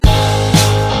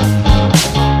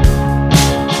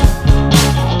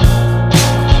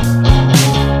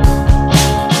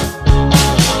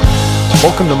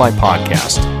Welcome to my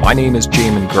podcast. My name is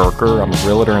Jamin Gurker. I'm a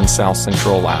realtor in South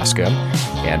Central Alaska,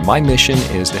 and my mission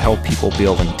is to help people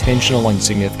build intentional and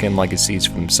significant legacies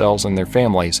for themselves and their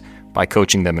families by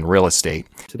coaching them in real estate.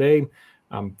 Today,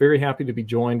 I'm very happy to be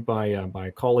joined by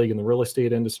a colleague in the real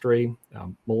estate industry,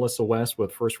 Melissa West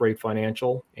with First Rate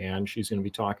Financial, and she's going to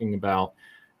be talking about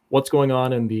what's going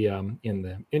on in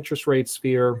the interest rate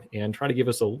sphere and try to give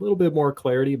us a little bit more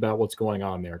clarity about what's going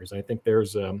on there, because I think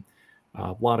there's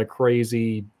a lot of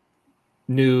crazy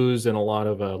news and a lot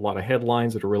of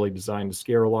headlines that are really designed to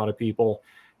scare a lot of people.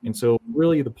 And so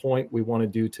really the point we want to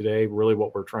do today, really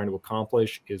what we're trying to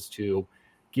accomplish, is to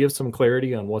give some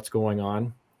clarity on what's going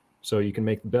on so you can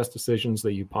make the best decisions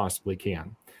that you possibly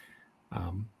can.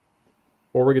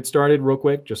 Before we get started, real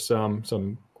quick, just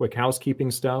some quick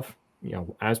housekeeping stuff. You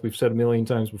know, as we've said a million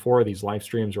times before, these live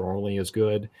streams are only as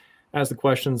good as the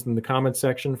questions in the comment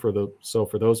section. So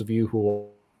for those of you who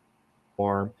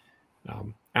are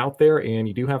out there and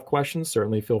you do have questions,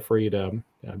 certainly feel free to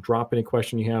drop any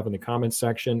question you have in the comments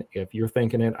section. If you're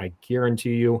thinking it, I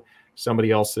guarantee you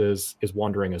somebody else is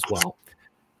wondering as well.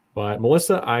 But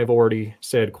Melissa, I've already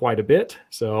said quite a bit,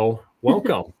 so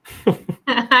welcome.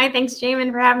 Hi, thanks,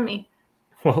 Jamin, for having me.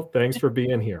 Well, thanks for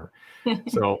being here.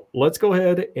 So let's go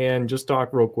ahead and just talk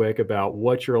real quick about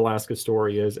what your Alaska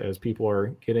story is as people are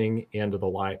getting into the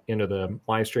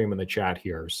live stream and the chat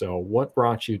here. So what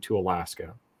brought you to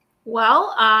Alaska?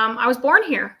 Well, I was born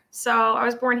here. So I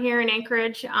was born here in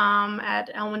Anchorage at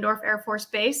Elmendorf Air Force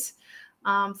Base.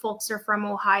 Folks are from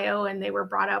Ohio and they were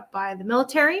brought up by the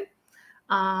military.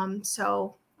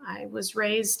 So I was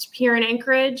raised here in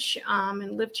Anchorage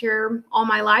and lived here all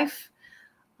my life.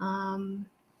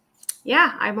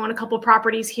 Yeah, I own a couple of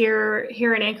properties here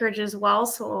in Anchorage as well.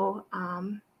 So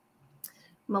I'm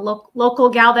a local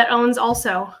gal that owns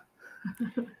also.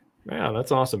 Yeah,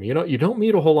 that's awesome. You know, you don't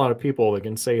meet a whole lot of people that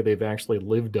can say they've actually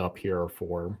lived up here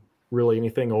for really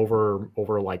anything over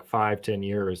like 5-10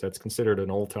 years. That's considered an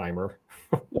old timer.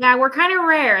 Yeah, we're kind of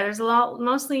rare. There's a lot,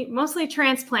 mostly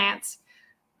transplants.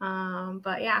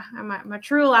 But yeah, I'm a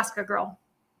true Alaska girl.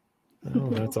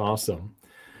 Oh, that's awesome.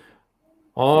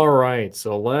 All right,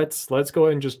 so let's go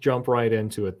ahead and just jump right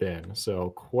into it then. So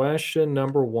question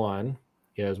number one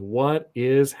is, what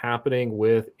is happening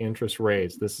with interest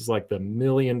rates? This is like the $1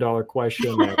 million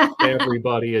question that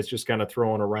everybody is just kind of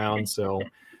throwing around. So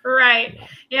right.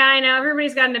 Yeah, I know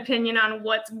everybody's got an opinion on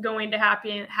what's going to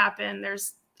happen.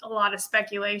 There's a lot of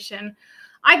speculation.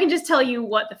 I can just tell you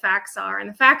what the facts are. And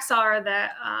the facts are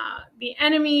that the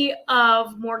enemy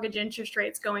of mortgage interest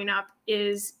rates going up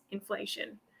is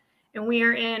inflation. And we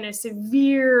are in a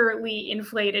severely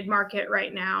inflated market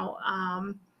right now.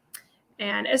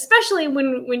 And especially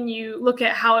when you look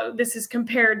at how this is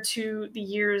compared to the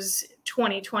years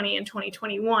 2020 and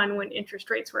 2021, when interest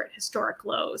rates were at historic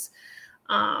lows.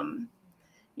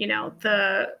 You know,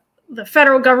 the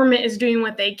federal government is doing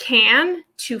what they can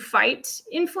to fight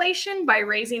inflation by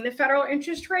raising the federal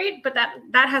interest rate, but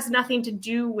that has nothing to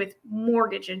do with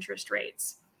mortgage interest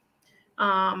rates.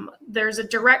 There's a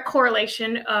direct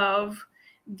correlation of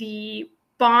the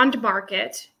bond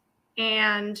market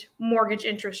and mortgage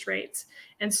interest rates.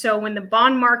 And so when the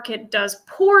bond market does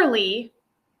poorly,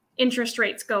 interest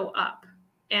rates go up.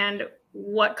 And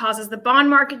what causes the bond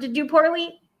market to do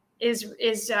poorly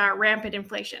is rampant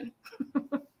inflation.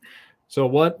 So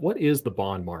what is the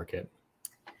bond market?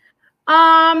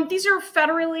 These are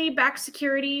federally backed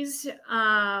securities.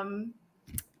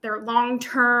 They're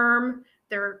long-term.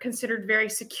 They're considered very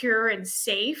secure and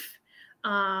safe.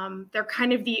 They're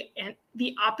kind of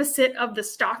the opposite of the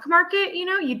stock market. You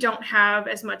know, you don't have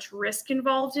as much risk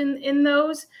involved in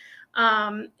those.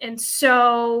 And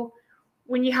so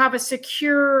when you have a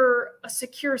secure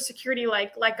security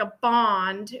like a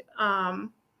bond,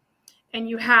 and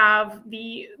you have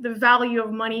the value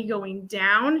of money going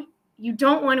down, you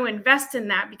don't want to invest in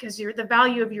that because the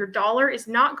value of your dollar is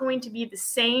not going to be the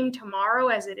same tomorrow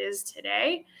as it is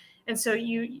today. And so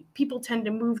people tend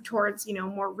to move towards, you know,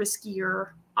 more riskier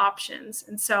options.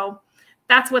 And so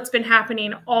that's what's been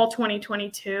happening all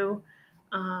 2022.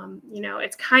 You know,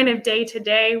 it's kind of day to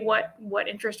day what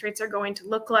interest rates are going to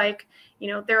look like. You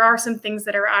know, there are some things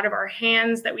that are out of our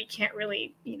hands that we can't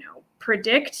really, you know,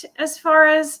 predict as far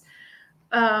as,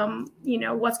 you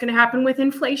know, what's going to happen with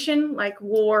inflation, like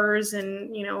wars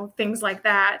and, you know, things like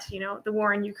that. You know, the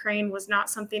war in Ukraine was not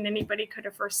something anybody could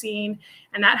have foreseen.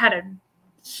 And that had a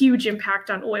huge impact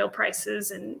on oil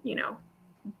prices and, you know,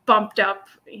 bumped up,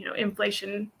 you know,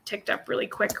 inflation ticked up really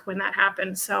quick when that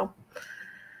happened. So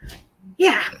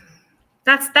yeah,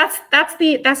 that's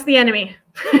the enemy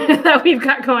that we've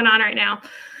got going on right now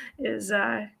is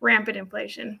rampant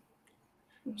inflation.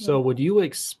 So would you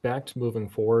expect moving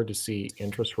forward to see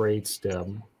interest rates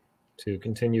to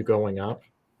continue going up?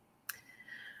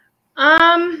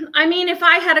 I mean, if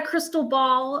I had a crystal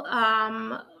ball,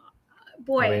 I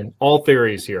boy, mean, all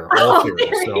theories here, all oh, theories.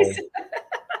 there So is.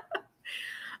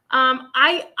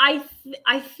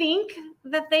 I think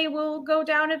that they will go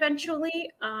down eventually,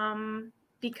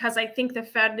 because I think the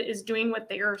Fed is doing what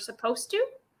they are supposed to,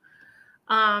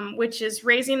 which is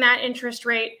raising that interest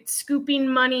rate, scooping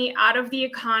money out of the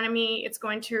economy. It's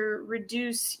going to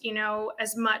reduce,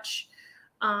 as much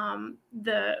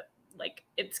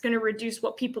it's going to reduce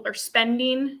what people are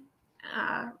spending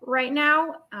right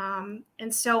now,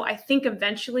 and so I think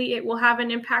eventually it will have an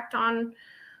impact on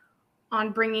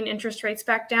bringing interest rates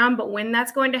back down. But when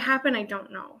that's going to happen, I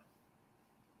don't know.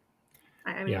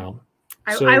 I mean, yeah.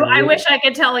 I wish I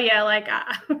could tell you, like,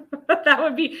 wouldn't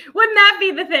that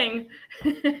be the thing?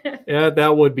 Yeah,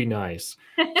 that would be nice.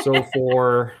 So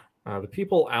for the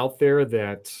people out there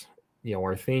that,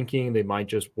 are thinking they might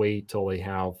just wait till they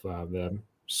have the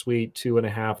sweet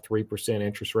 2.5%, 3%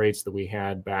 interest rates that we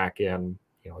had back in,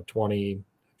 2020,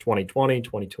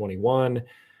 2021,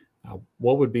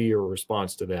 what would be your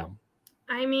response to them?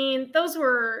 I mean, those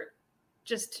were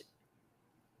just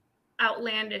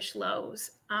outlandish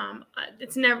lows.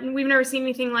 We've never seen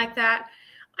anything like that.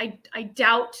 I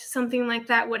doubt something like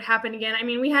that would happen again. I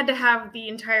mean, we had to have the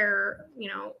entire,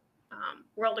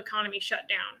 world economy shut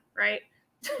down, right,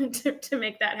 to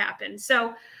make that happen.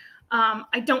 So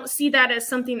I don't see that as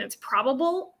something that's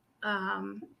probable. I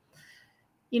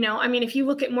mean, if you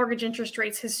look at mortgage interest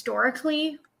rates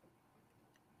historically,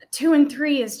 2 and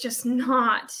 3 is just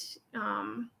not.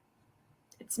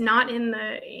 It's not in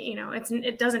the,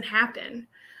 it doesn't happen.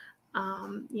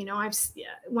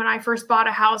 When I first bought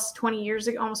a house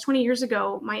almost 20 years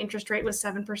ago, my interest rate was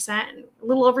 7%, a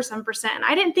little over 7%. And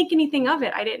I didn't think anything of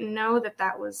it. I didn't know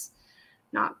that was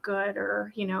not good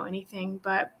or, anything,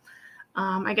 but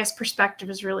I guess perspective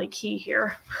is really key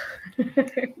here.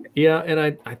 Yeah.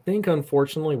 And I think,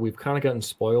 unfortunately, we've kind of gotten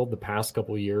spoiled the past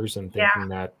couple of years and thinking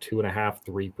that 2.5%,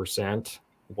 3%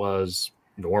 was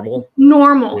normal.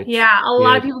 Yeah. A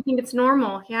lot of people think it's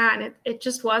normal. Yeah. And it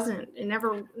just wasn't. It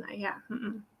never. Yeah.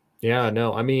 Yeah.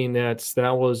 No, I mean, that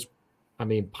was,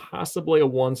 possibly a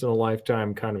once in a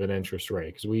lifetime kind of an interest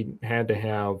rate, because we had to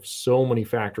have so many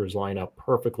factors line up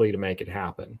perfectly to make it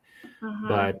happen.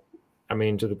 But I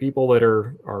mean, to the people that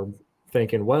are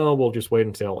thinking, well, we'll just wait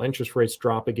until interest rates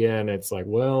drop again, it's like,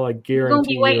 well, I guarantee you're going to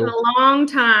be waiting a long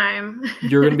time.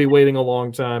 You're going to be waiting a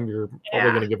long time. You're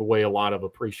probably going to give away a lot of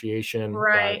appreciation.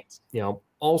 Right. But,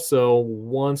 also,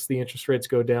 once the interest rates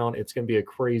go down, it's going to be a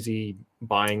crazy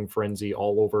buying frenzy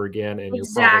all over again. And you're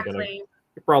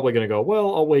probably going to go,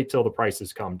 well, I'll wait till the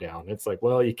prices come down. It's like,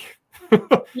 well, you can't.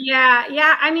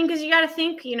 Yeah. I mean, because you got to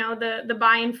think, the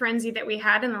buying frenzy that we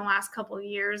had in the last couple of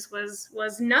years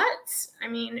was nuts. I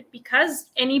mean, because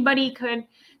anybody could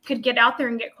get out there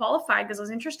and get qualified because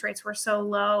those interest rates were so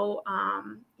low. I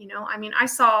mean,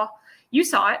 you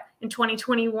saw it in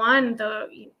 2021,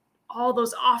 all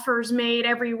those offers made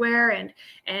everywhere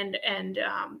and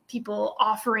people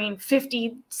offering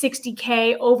 50,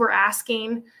 60K over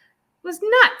asking was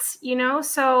nuts,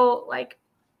 so like,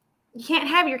 you can't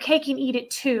have your cake and eat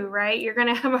it too, right? You're going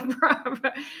to have a problem.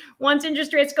 Once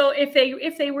interest rates go, if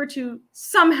they were to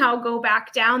somehow go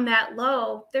back down that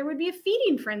low, there would be a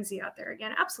feeding frenzy out there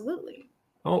again. Absolutely.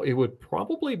 Oh, it would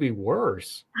probably be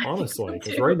worse, honestly,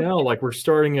 because right now, like, we're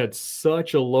starting at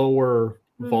such a lower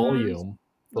volume.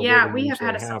 Yeah, we have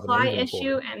had a supply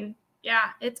issue, and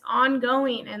it's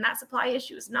ongoing, and that supply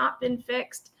issue has not been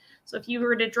fixed. So if you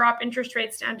were to drop interest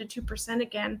rates down to 2%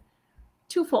 again,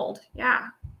 twofold,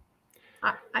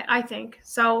 I think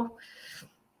so.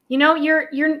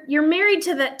 You're married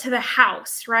to the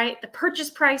house, right? The purchase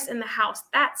price and the house.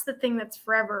 That's the thing that's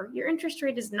forever. Your interest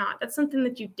rate is not. That's something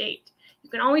that you date. You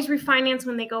can always refinance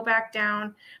when they go back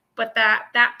down, but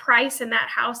that price and that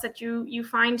house that you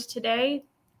find today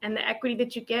and the equity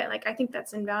that you get, like, I think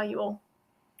that's invaluable.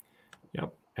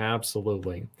 Yep,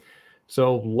 absolutely.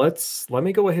 So let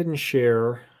me go ahead and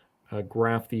share a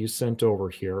graph that you sent over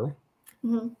here.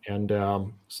 And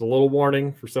it's a little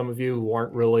warning for some of you who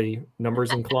aren't really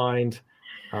numbers inclined.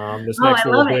 This next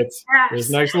little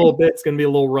bit's going to be a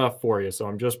little rough for you, so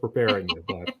I'm just preparing you.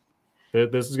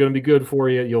 But this is going to be good for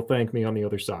you. You'll thank me on the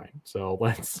other side. So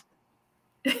let's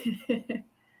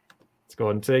go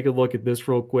ahead and take a look at this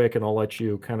real quick, and I'll let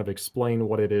you kind of explain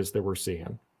what it is that we're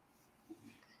seeing.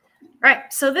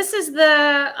 Right. So this is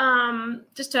the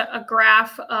just a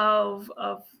graph of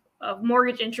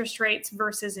mortgage interest rates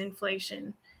versus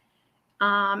inflation.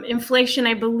 Inflation,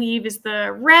 I believe, is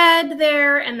the red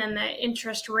there, and then the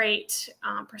interest rate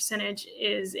percentage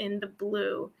is in the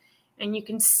blue. And you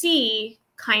can see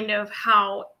kind of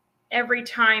how every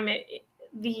time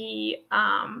the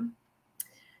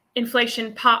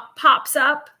inflation pops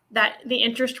up, that the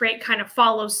interest rate kind of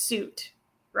follows suit,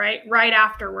 right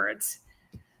afterwards.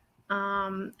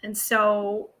 And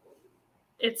so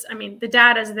the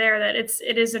data is there that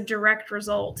it is a direct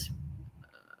result.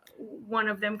 One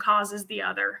of them causes the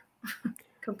other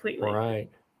completely. Right.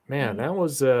 Man, that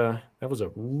was a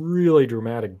really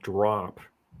dramatic drop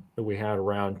that we had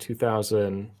around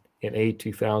 2008,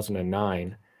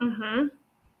 2009. Mm-hmm. And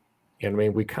I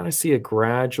mean, we kind of see a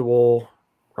gradual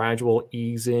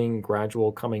easing,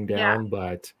 gradual coming down,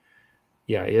 but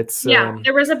yeah, it's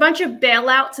there was a bunch of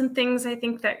bailouts and things I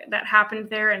think that happened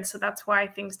there, and so that's why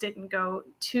things didn't go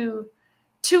too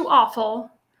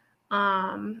awful.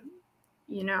 I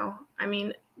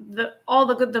mean, all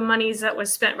the monies that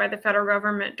was spent by the federal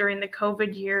government during the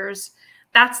COVID years,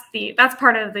 that's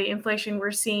part of the inflation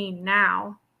we're seeing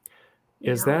now.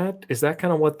 Is that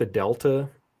kind of what the delta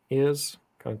is?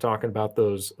 Kind of talking about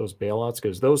those bailouts,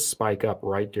 because those spike up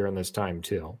right during this time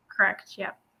too. Correct.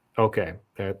 Yeah. Okay,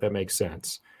 that makes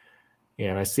sense.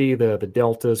 And I see the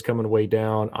delta is coming way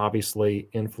down. Obviously,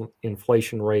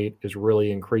 inflation rate is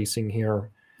really increasing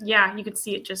here. Yeah, you could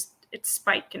see it's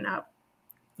spiking up.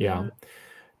 Yeah. Mm-hmm.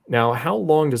 Now, how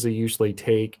long does it usually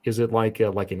take? Is it like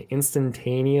an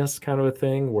instantaneous kind of a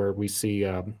thing where we see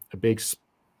a big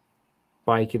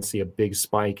spike and see a big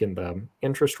spike in the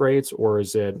interest rates, or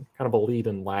is it kind of a lead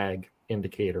and lag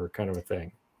indicator kind of a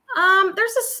thing? I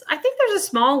think there's a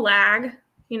small lag.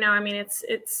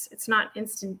 It's not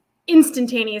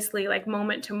instantaneously like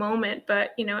moment to moment,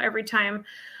 but every time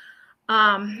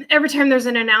there's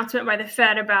an announcement by the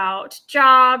Fed about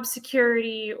job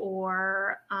security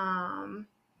or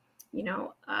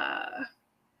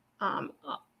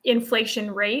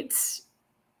inflation rates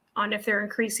on if they're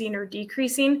increasing or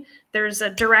decreasing, there's a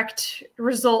direct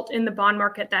result in the bond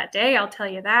market that day. I'll tell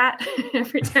you that.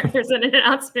 Every time there's an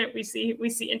announcement, we see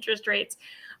interest rates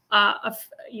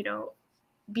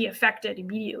be affected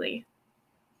immediately.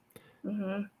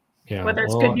 Mm-hmm. Yeah, whether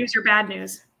it's good news or bad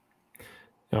news.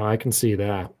 No, I can see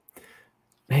that.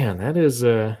 Man, that is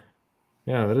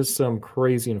some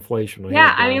crazy inflation.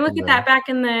 Yeah, I mean, look at that back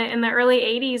in the early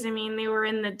 80s. I mean, they were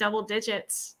in the double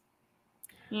digits.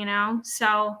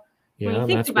 So when you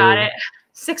think about it,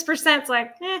 6% is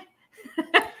like,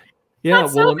 not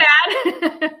so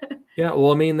bad. Yeah,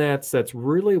 well, I mean, that's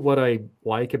really what I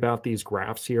like about these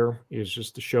graphs here, is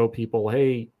just to show people,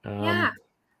 hey,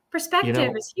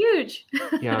 perspective is huge.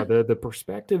 Yeah, the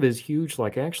perspective is huge.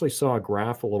 Like, I actually saw a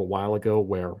graph a little while ago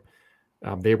where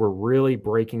they were really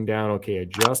breaking down, okay,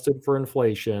 adjusted for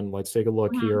inflation. Let's take a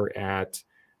look here at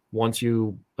once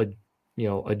you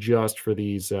adjust for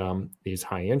these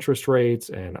high interest rates,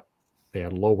 and they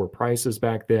had lower prices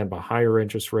back then, but higher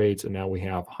interest rates, and now we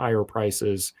have higher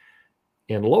prices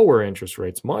and lower interest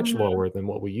rates, much lower than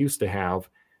what we used to have.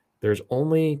 There's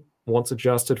only, once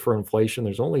adjusted for inflation,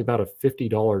 there's only about a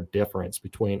 $50 difference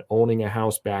between owning a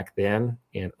house back then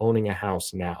and owning a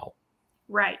house now.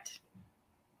 Right.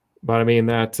 But I mean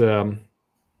that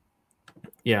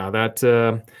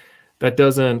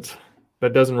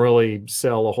doesn't really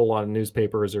sell a whole lot of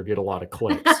newspapers or get a lot of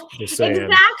clicks. Just saying,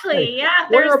 exactly. Hey,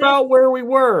 we're about where we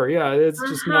were. Yeah, it's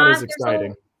just not as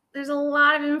exciting. There's a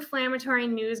lot of inflammatory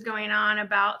news going on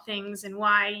about things and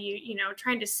why you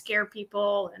trying to scare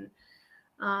people,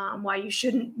 and why you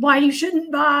shouldn't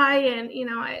buy, and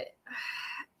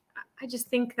I just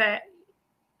think that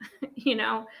you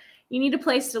need a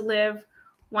place to live.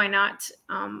 Why not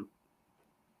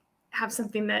have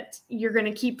something that you're going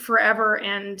to keep forever,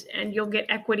 and you'll get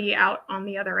equity out on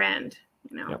the other end?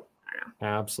 Yep. I don't know.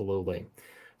 Absolutely.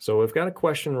 So we've got a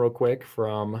question real quick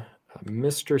from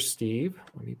Mr. Steve.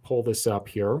 Let me pull this up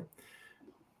here.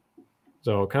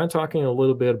 So kind of talking a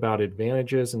little bit about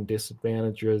advantages and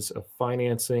disadvantages of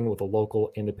financing with a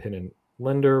local independent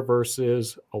lender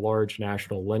versus a large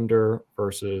national lender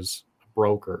versus a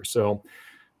broker. So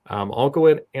I'll go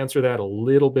ahead and answer that a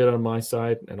little bit on my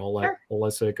side, and I'll let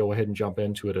Melissa go ahead and jump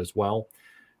into it as well.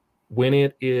 When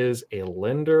it is a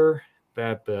lender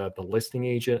that the listing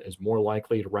agent is more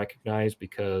likely to recognize,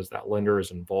 because that lender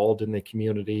is involved in the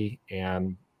community,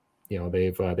 and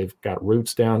they've got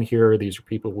roots down here. These are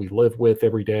people we live with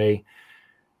every day.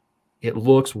 It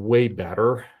looks way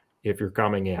better if you're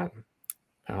coming in.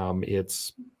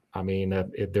 There's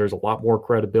a lot more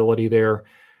credibility there,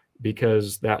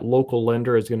 because that local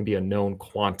lender is going to be a known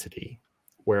quantity.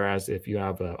 Whereas if you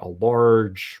have a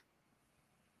large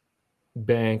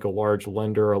bank, a large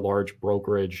lender, a large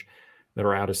brokerage, that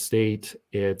are out of state.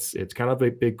 It's kind of a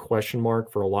big question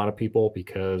mark for a lot of people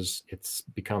because it's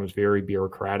becomes very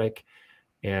bureaucratic,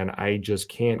 and I just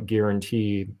can't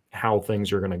guarantee how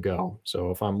things are going to go.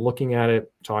 So if I'm looking at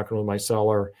it, talking with my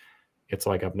seller, it's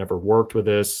like I've never worked with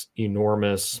this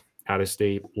enormous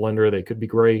out-of-state lender. They could be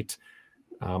great.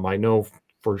 I know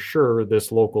for sure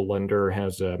this local lender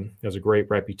has a great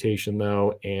reputation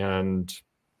though, and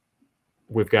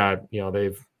we've got,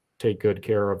 they've take good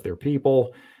care of their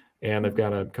people, and they've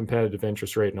got a competitive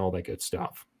interest rate and all that good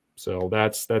stuff. So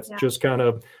that's Yeah. just kind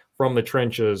of from the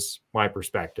trenches, my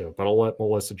perspective, but I'll let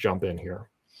Melissa jump in here.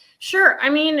 Sure. I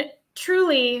mean,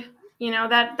 truly,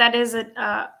 that is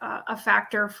a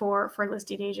factor for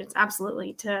listing agents,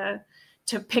 absolutely, to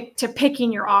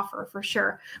picking your offer for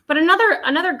sure. But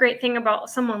another great thing about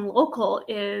someone local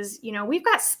is, we've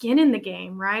got skin in the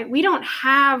game, right? We don't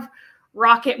have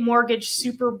Rocket Mortgage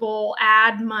Super Bowl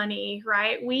ad money,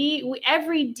 right? We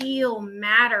every deal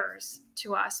matters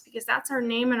to us because that's our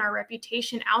name and our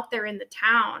reputation out there in the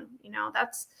town.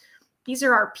 These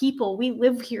are our people. We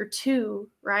live here too,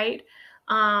 right?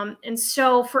 And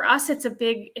so for us, it's a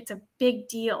big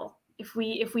deal if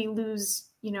we lose,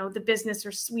 the business,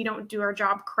 or we don't do our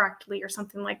job correctly or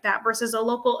something like that, versus a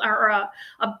local or a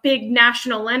big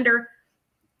national lender.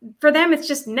 For them, it's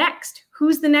just next.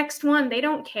 Who's the next one? They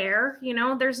don't care.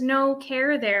 There's no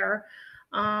care there.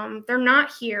 They're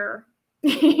not here.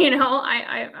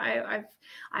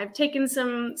 I've taken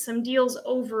some deals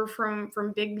over from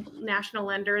big national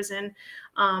lenders, and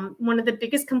one of the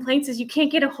biggest complaints is you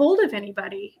can't get a hold of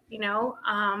anybody.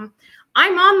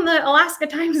 I'm on the Alaska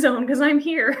time zone because I'm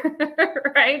here,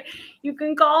 right? You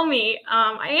can call me.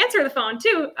 I answer the phone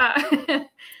too.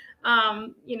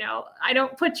 I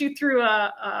don't put you through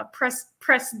a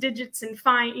press digits and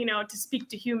find, to speak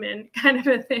to human kind of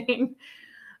a thing.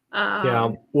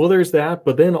 Yeah, well, there's that,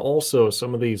 but then also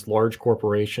some of these large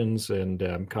corporations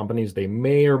and companies, they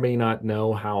may or may not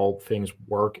know how things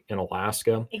work in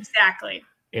Alaska. Exactly.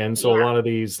 And so a lot of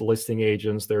these listing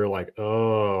agents, they're like,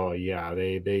 oh yeah,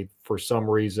 they for some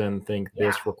reason think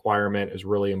this requirement is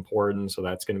really important, so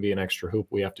that's going to be an extra hoop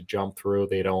we have to jump through.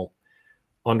 They don't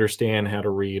understand how to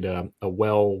read a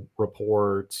well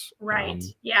report. Right.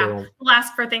 They'll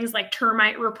ask for things like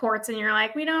termite reports, and you're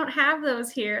like, we don't have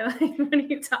those here. Like, what are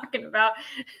you talking about?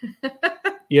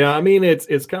 Yeah, I mean,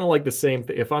 it's kind of like the same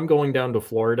thing. If I'm going down to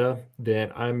Florida, then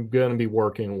I'm going to be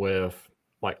working with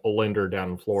like a lender down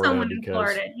in Florida. Someone in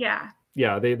Florida,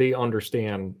 yeah, they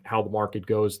understand how the market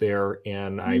goes there,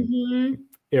 and I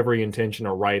every intention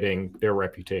of writing their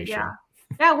reputation.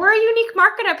 Yeah, we're a unique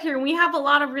market up here. We have a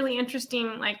lot of really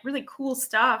interesting, like really cool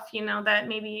stuff, that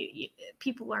maybe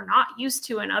people are not used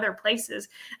to in other places,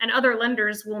 and other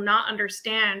lenders will not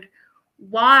understand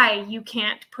why you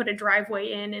can't put a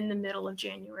driveway in the middle of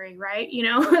January, right?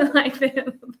 Like they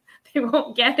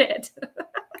won't get it.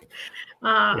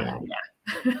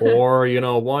 Or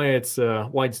why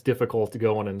it's difficult to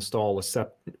go and install a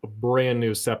brand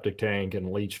new septic tank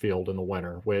in Leach Field in the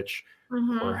winter, which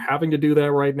we're having to do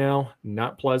that right now.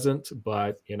 Not pleasant,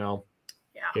 but it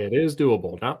is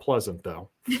doable. Not pleasant though.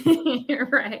 You're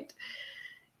right.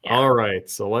 All right,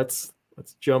 so let's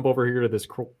jump over here to this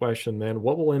question then.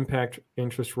 What will impact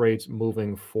interest rates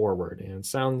moving forward? And it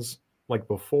sounds like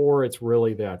before it's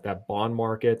really that bond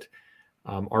market.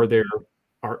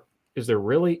 Is there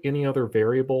really any other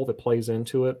variable that plays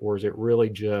into it, or is it really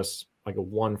just like a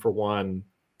one for one?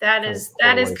 That is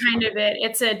kind of it.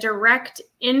 It's a direct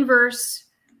inverse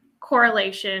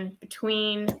correlation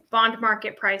between bond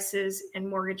market prices and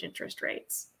mortgage interest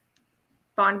rates.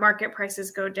 Bond market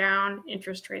prices go down,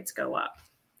 interest rates go up.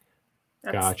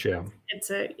 Gotcha.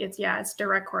 It's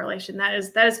direct correlation. That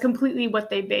is completely what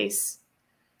they base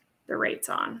the rates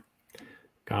on.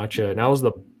 Gotcha. Now, is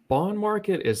the bond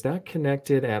market, is that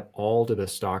connected at all to the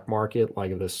stock market? Like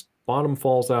if the bottom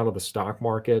falls out of the stock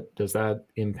market, does that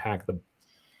impact the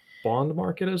bond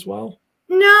market as well?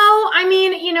 No, I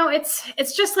mean,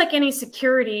 it's just like any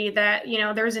security that,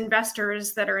 there's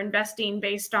investors that are investing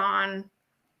based on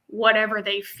whatever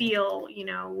they feel,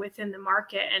 within the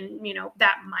market. And,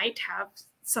 that might have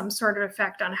some sort of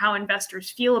effect on how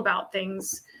investors feel about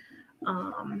things,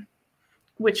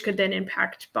 which could then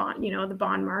impact the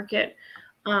bond market.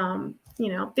 The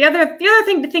other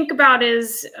thing to think about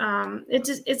is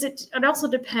it also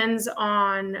depends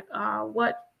on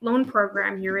what loan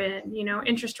program you're in.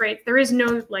 Interest rate, there is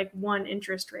no like one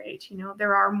interest rate.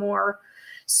 There are more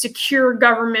secure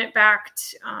government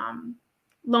backed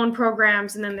loan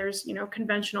programs, and then there's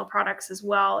conventional products as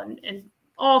well, and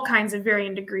all kinds of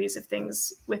varying degrees of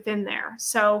things within there.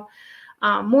 So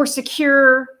more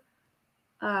secure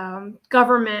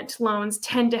government loans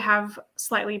tend to have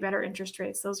slightly better interest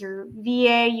rates. Those are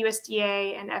VA,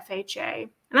 USDA, and FHA.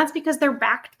 And that's because they're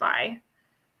backed by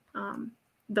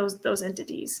those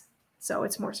entities. So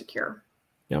it's more secure.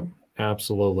 Yep,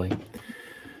 absolutely.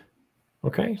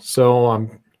 Okay, so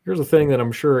here's the thing that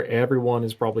I'm sure everyone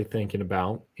is probably thinking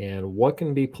about, and what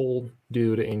can people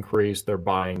do to increase their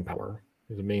buying power?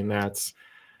 I mean, that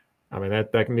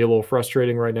can be a little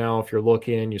frustrating right now. If you're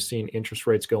looking, you're seeing interest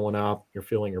rates going up, you're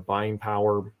feeling your buying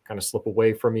power kind of slip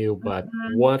away from you. But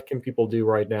what can people do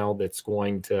right now that's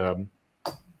going to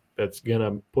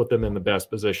put them in the best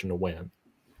position to win?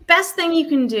 Best thing you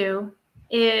can do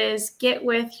is get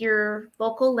with your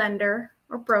local lender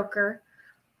or broker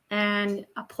and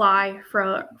apply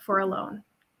for a loan.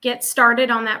 Get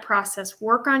started on that process.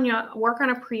 Work on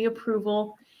a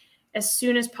pre-approval as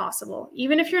soon as possible,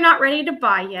 even if you're not ready to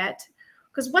buy yet.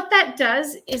 Because what that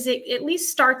does is it at least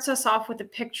starts us off with a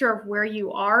picture of where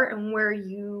you are and where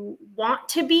you want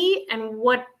to be and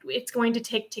what it's going to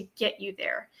take to get you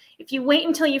there. If you wait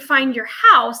until you find your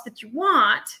house that you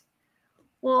want,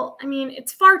 well, I mean,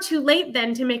 it's far too late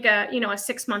then to make a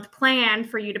 6-month plan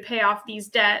for you to pay off these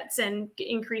debts and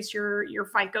increase your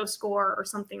FICO score or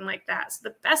something like that. So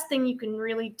the best thing you can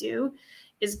really do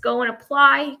is go and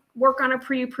apply, work on a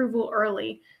pre-approval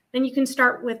early. Then you can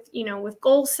start with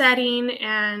goal setting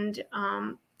and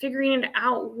figuring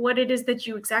out what it is that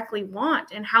you exactly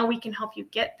want and how we can help you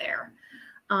get there.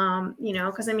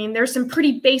 Because there's some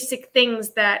pretty basic things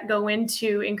that go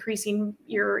into increasing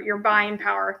your buying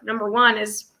power. Number one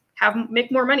is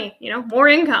make more money, more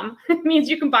income. It means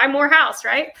you can buy more house,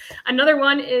 right? Another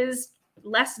one is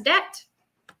less debt.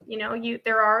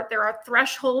 There are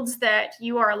thresholds that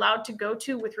you are allowed to go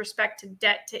to with respect to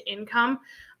debt to income,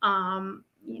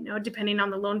 depending on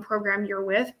the loan program you're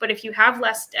with. But if you have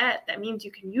less debt, that means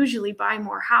you can usually buy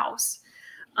more house.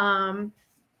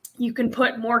 You can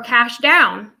put more cash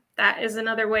down. That is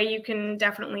another way you can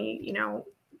definitely,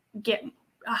 get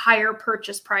a higher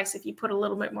purchase price if you put a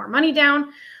little bit more money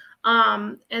down.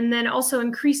 And then also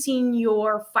increasing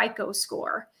your FICO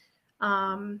score.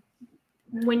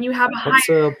 When you have a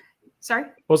higher... Sorry?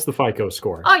 What's the FICO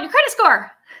score? Oh, your credit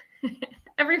score.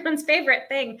 Everyone's favorite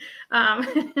thing.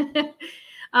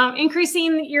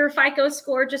 Increasing your FICO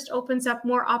score just opens up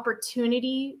more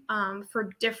opportunity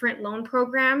for different loan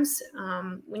programs.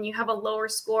 When you have a lower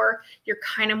score, you're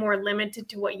kind of more limited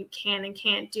to what you can and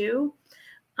can't do.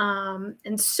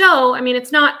 And so,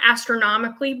 it's not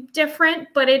astronomically different,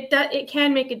 but it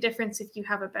can make a difference if you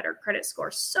have a better credit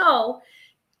score. So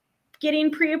getting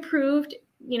pre-approved,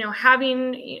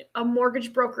 having a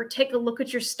mortgage broker take a look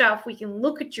at your stuff. We can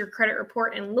look at your credit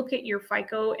report and look at your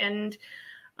FICO and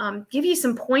give you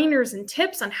some pointers and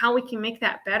tips on how we can make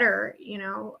that better.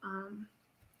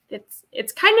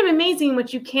 It's kind of amazing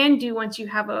what you can do once you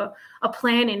have a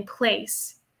plan in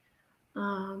place.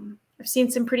 I've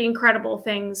seen some pretty incredible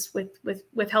things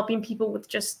with helping people with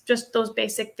just those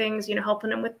basic things, helping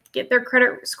them get their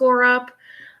credit score up.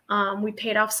 We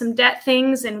paid off some debt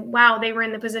things and wow, they were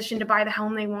in the position to buy the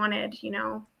home they wanted,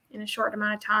 in a short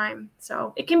amount of time.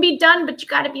 So it can be done, but you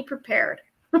got to be prepared.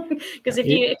 Because if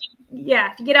you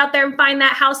get out there and find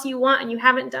that house you want and you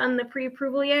haven't done the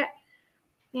pre-approval yet,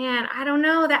 man, I don't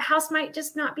know, that house might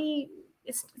just not be,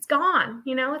 it's gone,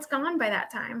 it's gone by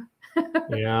that time.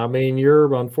 Yeah.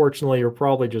 You're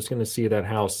probably just going to see that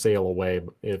house sail away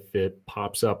if it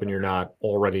pops up and you're not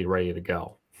already ready to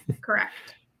go. Correct.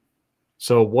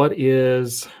 So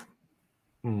let's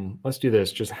do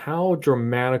this. Just how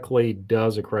dramatically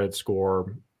does a credit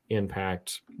score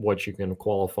impact what you can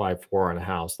qualify for on a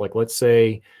house? Like, let's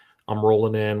say I'm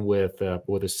rolling in with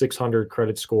a 600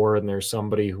 credit score and there's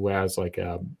somebody who has like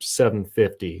a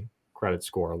 750 credit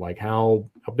score. Like how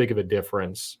big of a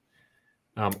difference,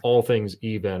 all things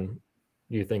even,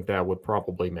 do you think that would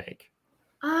probably make?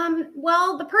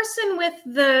 Well, the person with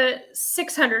the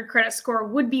 600 credit score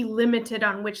would be limited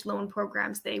on which loan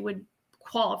programs they would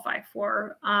qualify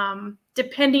for,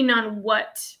 depending on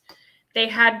what they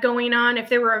had going on. If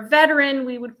they were a veteran,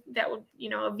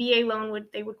 a VA loan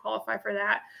they would qualify for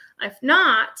that. If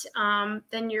not,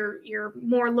 then you're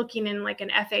more looking in like an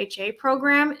FHA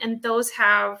program, and those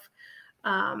have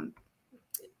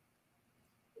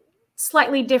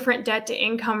slightly different debt to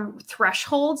income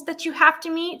thresholds that you have to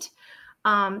meet.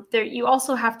 You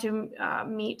also have to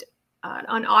meet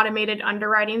an automated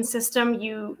underwriting system.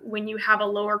 When you have a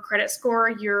lower credit score,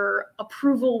 your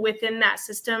approval within that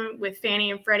system with Fannie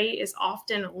and Freddie is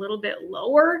often a little bit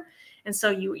lower. And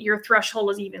so your threshold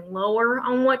is even lower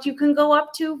on what you can go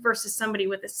up to versus somebody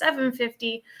with a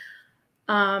 750.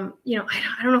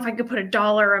 I don't know if I could put a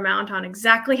dollar amount on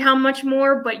exactly how much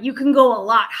more, but you can go a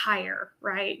lot higher,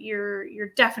 right? You're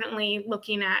definitely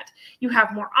looking at, you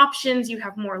have more options, you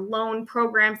have more loan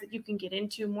programs that you can get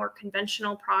into, more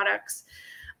conventional products.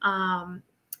 And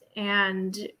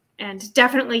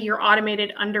definitely your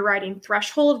automated underwriting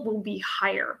threshold will be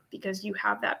higher because you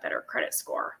have that better credit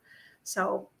score.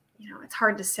 So, it's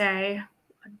hard to say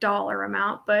a dollar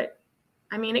amount, but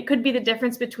I mean, it could be the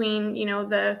difference between,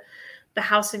 the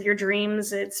house of your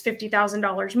dreams, it's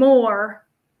 $50,000 more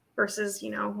versus,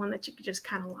 one that you could just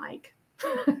kind of like.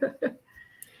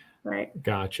 Right.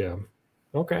 Gotcha.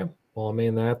 Okay. Well, I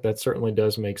mean, that certainly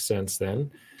does make sense then.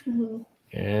 Mm-hmm.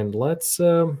 And let's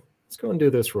go and do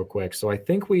this real quick. So I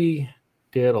think we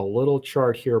did a little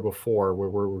chart here before where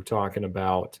we were talking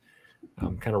about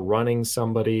kind of running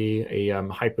somebody, a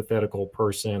hypothetical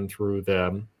person through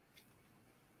the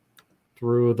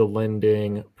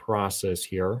lending process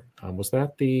here. Was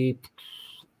that I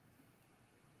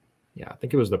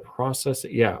think it was the process.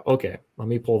 Yeah. Okay. Let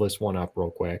me pull this one up real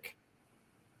quick.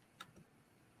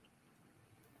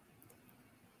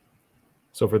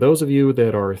 So for those of you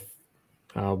that are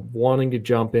wanting to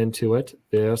jump into it,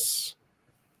 this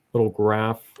little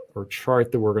graph or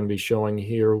chart that we're going to be showing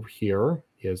here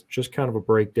is just kind of a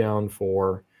breakdown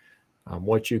for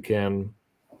what you can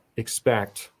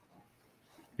expect to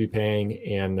be paying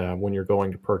and when you're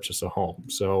going to purchase a home.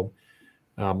 So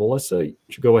Melissa, you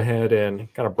should go ahead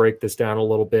and kind of break this down a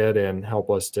little bit and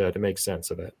help us to make sense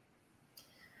of it.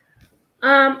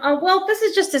 Well, this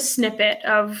is just a snippet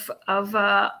of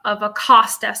a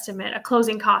cost estimate, a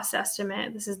closing cost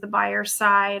estimate. This is the buyer's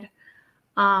side.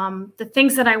 The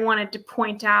things that I wanted to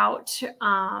point out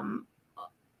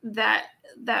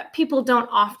that people don't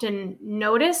often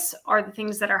notice are the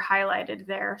things that are highlighted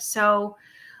there. So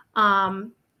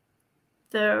the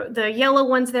yellow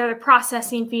ones there, the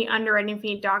processing fee, underwriting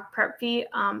fee, doc prep fee,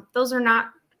 those are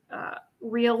not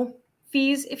real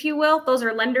fees, if you will. Those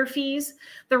are lender fees.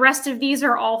 The rest of these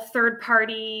are all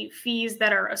third-party fees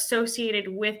that are associated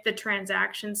with the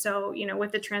transaction. So,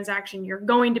 with the transaction, you're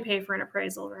going to pay for an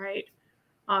appraisal, right?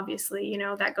 Obviously,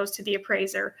 that goes to the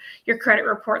appraiser. Your credit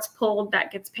report's pulled,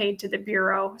 that gets paid to the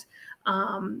bureau.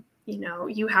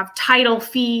 You have title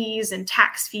fees and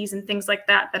tax fees and things like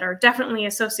that are definitely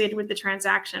associated with the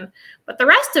transaction. But the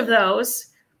rest of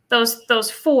those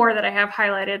four that I have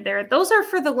highlighted there, those are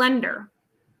for the lender.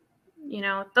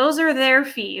 Those are their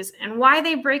fees. And why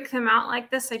they break them out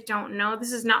like this, I don't know.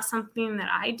 This is not something that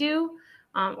I do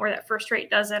or that First Rate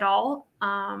does at all.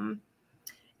 And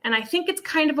I think it's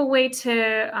kind of a way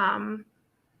to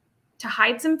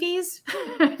hide some fees,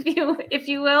 if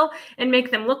you will, and make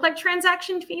them look like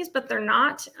transaction fees, but they're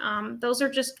not. Those are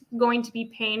just going to be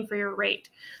paying for your rate.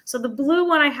 So the blue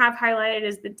one I have highlighted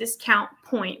is the discount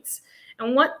points.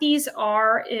 And what these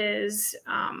are is,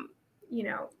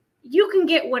 you can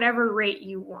get whatever rate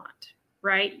you want,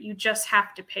 right? You just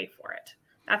have to pay for it.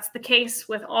 That's the case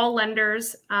with all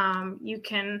lenders. You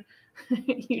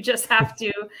just have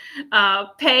to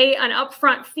pay an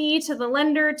upfront fee to the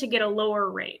lender to get a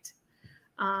lower rate.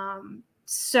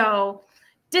 So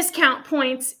discount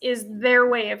points is their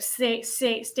way of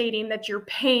stating that you're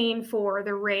paying for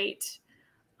the rate,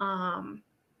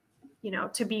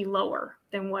 to be lower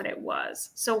than what it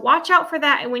was. So watch out for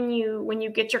that when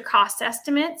you get your cost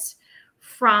estimates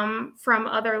from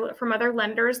other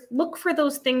lenders. Look for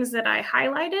those things that I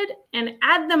highlighted and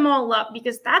add them all up,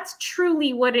 because that's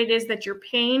truly what it is that you're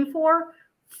paying for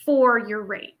your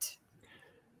rate.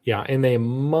 Yeah, and they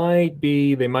might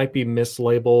be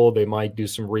mislabeled. They might do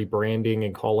some rebranding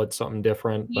and call it something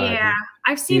different. Yeah,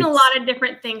 I've seen a lot of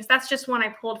different things. That's just one I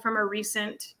pulled from a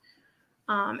recent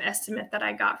estimate that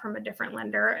I got from a different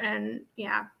lender. And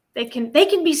yeah, they can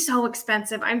be so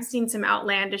expensive. I've seen some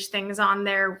outlandish things on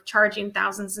there charging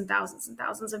thousands and thousands and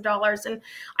thousands of dollars. And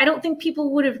I don't think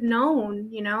people would have known,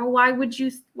 why would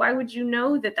you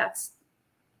know that that's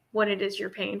what it is you're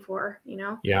paying for,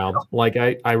 Yeah. Like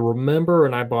I remember,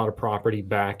 and I bought a property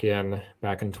back in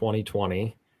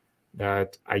 2020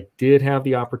 that I did have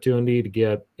the opportunity to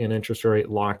get an interest rate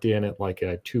locked in at like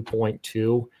a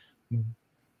 2.2,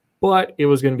 but it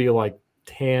was going to be like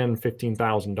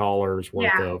 $10,000-$15,000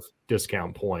 worth of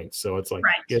discount points. So it's like,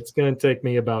 It's going to take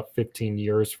me about 15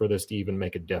 years for this to even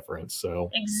make a difference.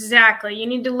 So exactly. You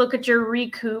need to look at your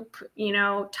recoup,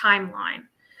 timeline.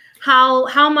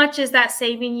 How much is that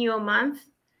saving you a month?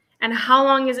 And how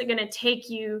long is it going to take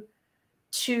you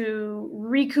to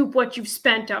recoup what you've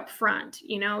spent up front?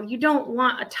 You don't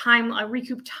want a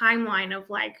recoup timeline of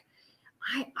like,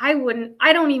 I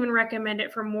don't even recommend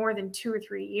it for more than 2 or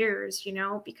 3 years,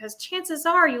 because chances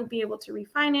are you'll be able to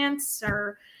refinance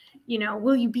or,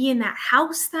 will you be in that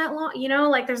house that long?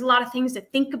 Like there's a lot of things to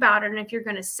think about. And if you're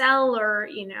going to sell or,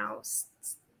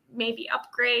 maybe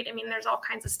upgrade, I mean, there's all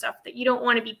kinds of stuff that you don't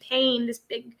want to be paying this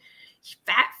big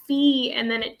fat fee.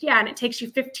 And then it takes you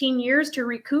 15 years to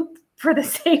recoup for the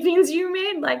savings you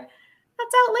made. Like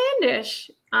that's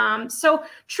outlandish. So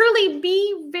truly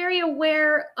be very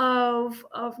aware of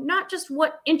not just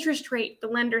what interest rate the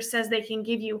lender says they can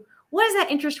give you. What does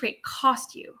that interest rate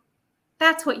cost you?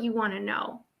 That's what you want to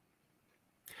know.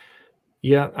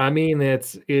 Yeah, I mean,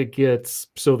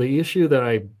 so the issue that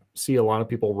I see a lot of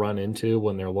people run into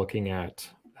when they're looking at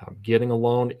getting a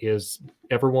loan is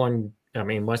everyone, I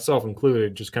mean, myself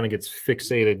included, just kind of gets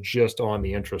fixated just on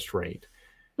the interest rate.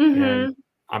 Mm-hmm. And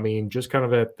I mean, just kind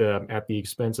of at the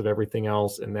expense of everything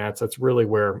else. And that's really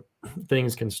where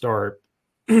things can start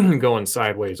going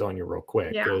sideways on you real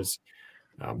quick, because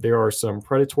there are some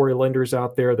predatory lenders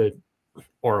out there that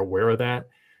are aware of that.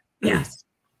 Yes.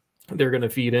 They're going to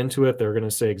feed into it. They're going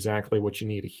to say exactly what you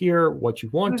need to hear, what you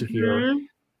want to hear.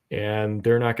 And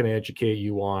they're not going to educate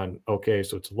you on, okay,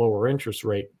 so it's a lower interest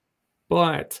rate,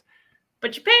 but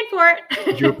you're paying for it.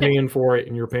 You're paying for it,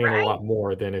 and you're paying a lot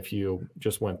more than if you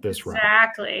just went this route.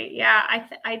 Exactly. Yeah.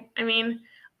 I mean,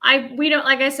 we don't,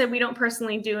 like I said, we don't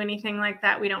personally do anything like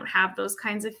that. We don't have those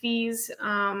kinds of fees.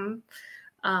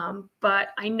 But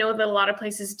I know that a lot of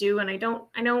places do, and I don't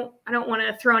want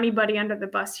to throw anybody under the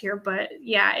bus here, but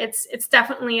yeah, it's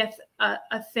definitely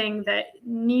a thing that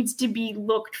needs to be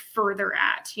looked further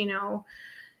at. You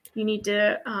need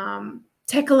to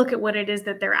take a look at what it is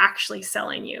that they're actually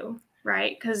selling you,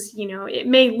 right? Because it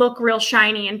may look real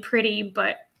shiny and pretty,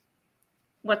 but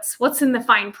what's in the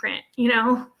fine print,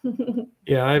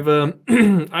 Yeah,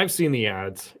 I've seen the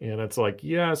ads, and it's like,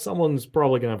 yeah, someone's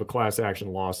probably gonna have a class action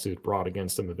lawsuit brought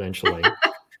against them eventually.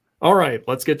 All right,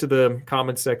 let's get to the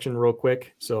comments section real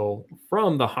quick. So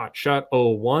from the Hotshot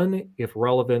 01, if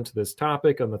relevant to this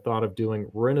topic, on the thought of doing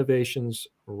renovations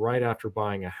right after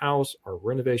buying a house, are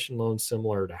renovation loans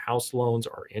similar to house loans?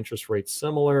 Are interest rates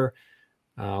similar?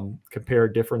 Compare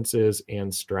differences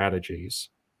and strategies.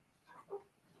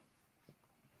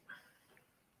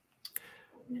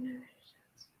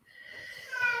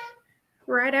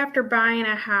 Right after buying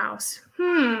a house.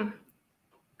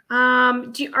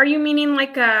 Are you meaning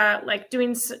like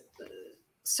doing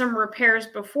some repairs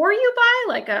before you buy,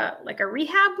 like a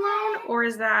rehab loan, or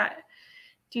is that?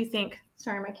 Do you think?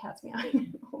 Sorry, my cat's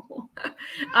meowing.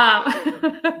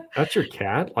 That's your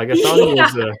cat? Like I thought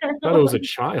it was a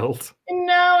child.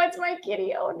 No, it's my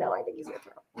kitty. Oh no, I think he's gonna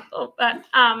throw. Oh, but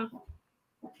let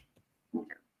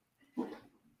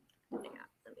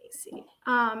me see.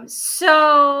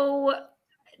 So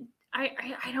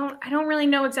I don't really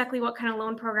know exactly what kind of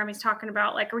loan program he's talking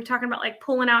about. Like, are we talking about like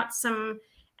pulling out some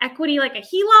equity, like a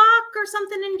HELOC or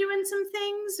something, and doing some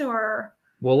things, or?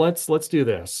 Well, let's do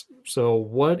this. So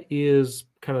what is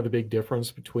kind of the big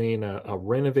difference between a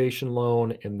renovation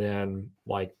loan and then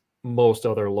like most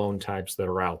other loan types that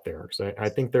are out there? Because I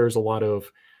think there's a lot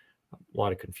of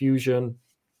confusion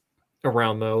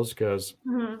around those, because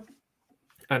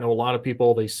I know a lot of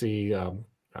people, they see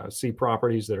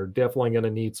properties that are definitely going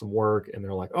to need some work, and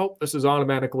they're like, oh, this is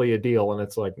automatically a deal. And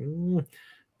it's like,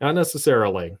 not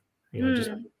necessarily,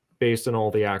 just based on all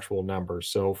the actual numbers.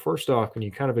 So first off, can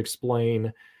you kind of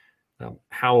explain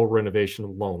how a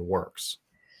renovation loan works?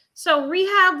 So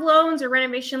rehab loans or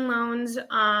renovation loans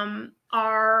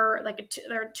are like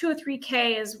there are 2 or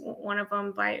 3K is one of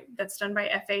them that's done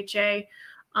by FHA.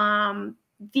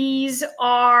 These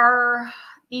are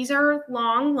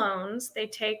long loans. They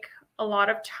take a lot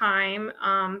of time.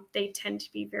 They tend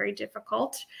to be very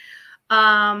difficult.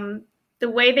 The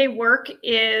way they work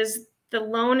is the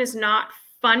loan is not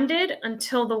funded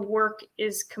until the work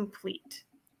is complete.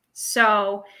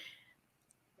 So,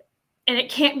 and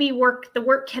it can't be the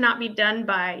work cannot be done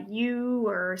by you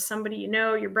or somebody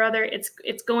your brother.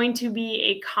 It's going to be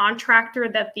a contractor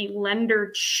that the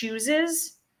lender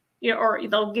chooses, or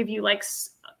they'll give you like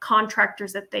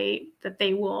contractors that they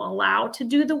will allow to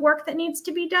do the work that needs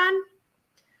to be done.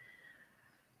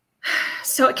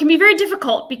 So it can be very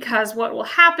difficult, because what will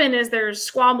happen is there's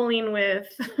squabbling with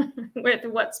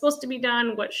what's supposed to be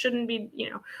done, what shouldn't be,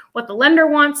 what the lender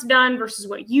wants done versus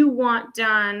what you want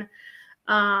done,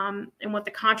 and what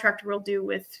the contractor will do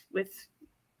with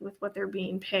what they're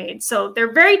being paid. So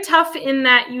they're very tough in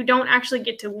that you don't actually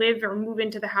get to live or move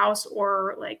into the house,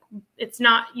 or like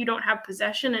you don't have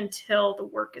possession until the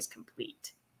work is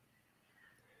complete.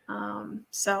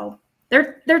 So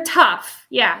they're tough.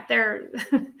 Yeah, they're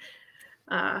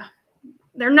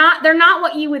not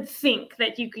what you would think,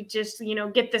 that you could just,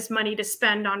 get this money to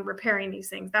spend on repairing these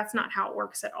things. That's not how it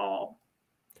works at all.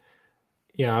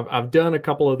 Yeah, I've done a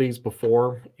couple of these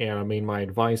before, and I mean, my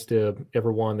advice to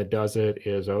everyone that does it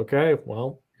is, okay,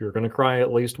 well, you're going to cry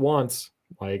at least once.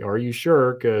 Like, are you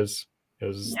sure? Because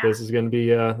Yeah, this is going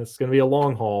to be a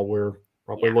long haul. We're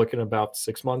probably yeah. looking about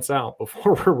 6 months out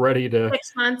before we're ready to.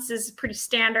 6 months is pretty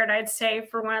standard, I'd say,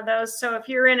 for one of those. So if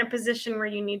you're in a position where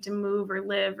you need to move or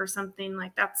live or something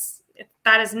like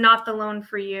that is not the loan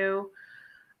for you.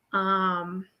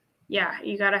 Yeah,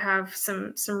 you got to have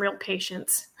some real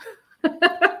patience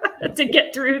to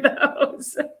get through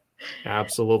those.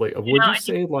 Absolutely. Would you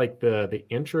say like the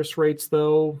interest rates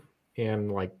though,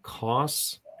 and like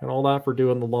costs and all that for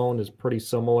doing the loan is pretty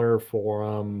similar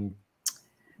for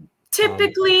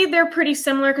Typically, they're pretty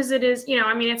similar because it is,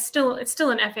 I mean, it's still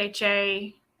an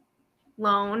FHA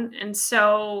loan, and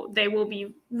so they will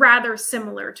be rather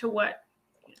similar to what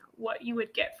you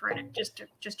would get for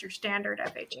just your standard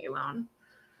FHA loan.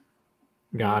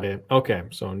 Got it. Okay,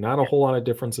 so not a whole lot of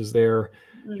differences there.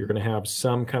 You're going to have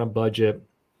some kind of budget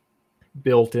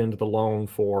built into the loan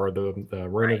for the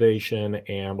renovation,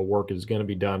 and the work is going to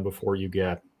be done before you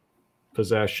get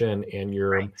possession. And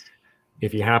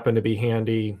if you happen to be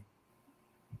handy,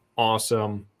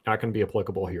 awesome. Not going to be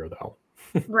applicable here though.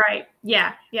 Right.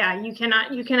 Yeah. You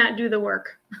cannot do the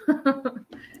work,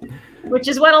 which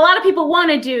is what a lot of people want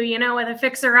to do, with a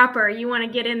fixer upper. You want to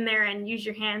get in there and use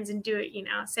your hands and do it,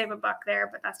 save a buck there,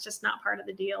 but that's just not part of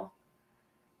the deal.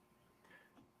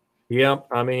 Yep.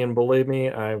 I mean, believe me,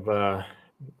 I've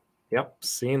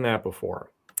seen that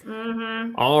before.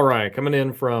 Mm-hmm. All right. Coming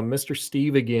in from Mr.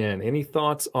 Steve again. Any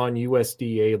thoughts on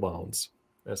USDA loans?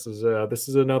 This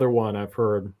is another one I've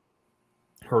heard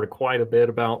quite a bit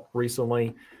about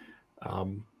recently.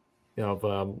 Of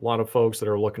a lot of folks that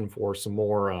are looking for some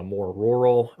more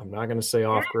rural. I'm not going to say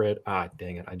off grid.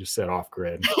 Dang it! I just said off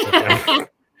grid. Okay.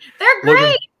 They're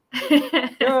great.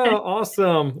 Yeah,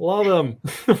 awesome, love them.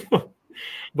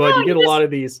 But you get a lot of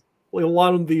these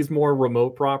more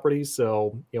remote properties.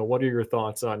 So, what are your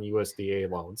thoughts on USDA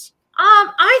loans?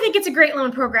 I think it's a great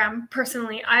loan program.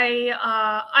 Personally,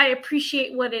 I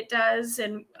appreciate what it does,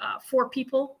 and for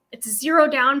people, it's a zero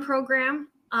down program,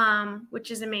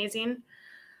 which is amazing.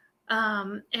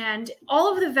 And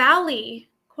all of the Valley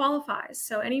qualifies.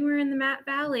 So anywhere in the Matt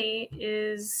Valley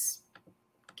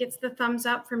gets the thumbs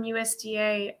up from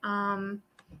USDA.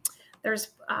 There's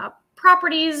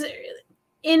properties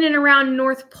in and around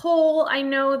North Pole, I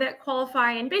know, that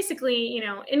qualify, and basically,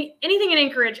 anything in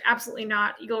Anchorage, absolutely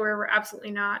not. Eagle River, absolutely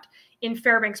not. In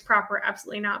Fairbanks proper,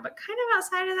 absolutely not. But kind of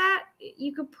outside of that,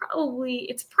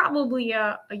 it's probably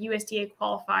a USDA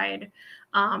qualified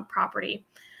property.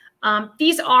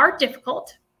 These are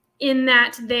difficult in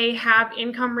that they have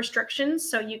income restrictions,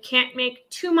 so you can't make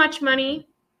too much money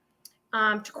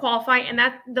to qualify, and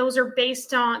those are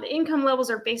based on the income levels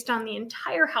are based on the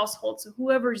entire household, so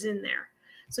whoever's in there.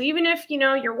 So even if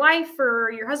your wife or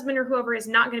your husband or whoever is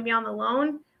not going to be on the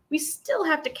loan, we still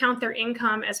have to count their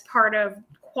income as part of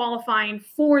qualifying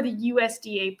for the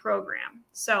USDA program.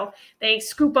 So they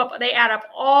add up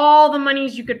all the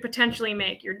monies you could potentially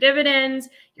make, your dividends,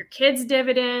 your kids'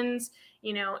 dividends,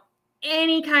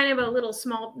 any kind of a little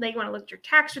small, they want to look at your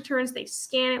tax returns, they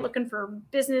scan it looking for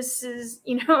businesses,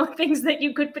 things that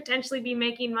you could potentially be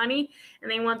making money,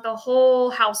 and they want the whole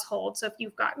household. So if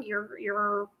you've got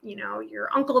your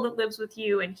uncle that lives with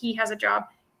you and he has a job,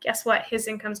 guess what? His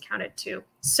income's counted too.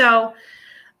 So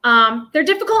they're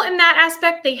difficult in that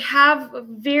aspect. They have a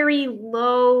very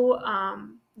low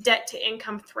debt to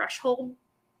income threshold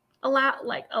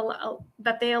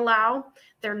that they allow.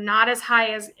 They're not as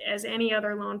high as any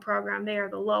other loan program. They are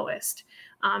the lowest.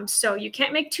 So you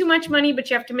can't make too much money, but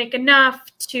you have to make enough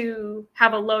to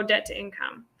have a low debt to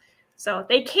income. So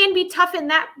they can be tough in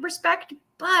that respect,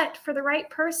 but for the right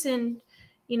person,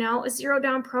 a zero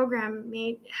down program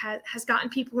has gotten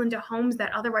people into homes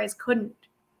that otherwise couldn't.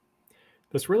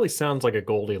 This really sounds like a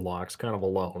Goldilocks kind of a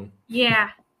loan. Yeah,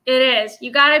 it is.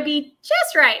 You got to be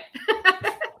just right.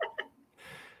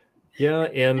 Yeah.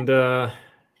 And,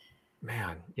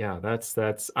 man, yeah,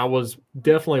 that's, I was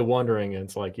definitely wondering.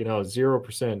 It's like,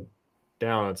 0%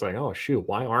 down. It's like, oh shoot,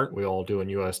 why aren't we all doing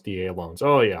USDA loans?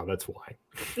 Oh yeah, that's why.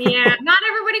 Yeah. Not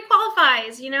everybody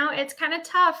qualifies, it's kind of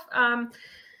tough.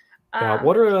 Yeah,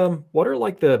 what are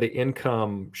like the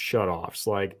income shutoffs?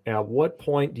 Like, at what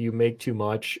point do you make too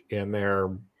much and they're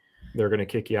going to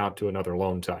kick you out to another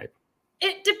loan type?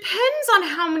 It depends on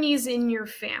how many is in your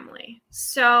family.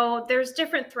 So there's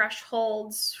different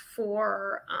thresholds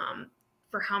for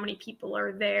how many people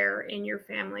are there in your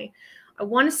family. I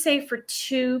want to say for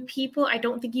 2 people, I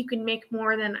don't think you can make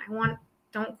more than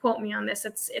don't quote me on this.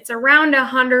 It's around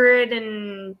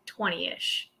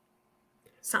 120-ish.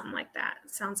 something like that.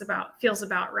 Feels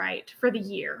about right for the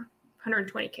year,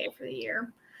 120K for the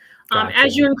year. Gotcha.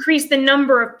 As you increase the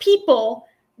number of people,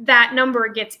 that number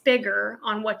gets bigger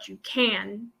on what you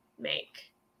can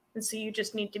make. And so you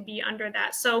just need to be under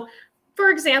that. So for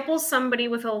example, somebody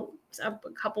with a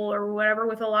couple or whatever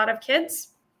with a lot of kids,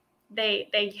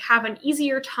 they have an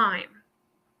easier time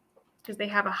because they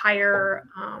have a higher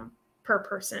per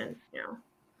person,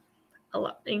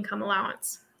 income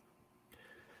allowance.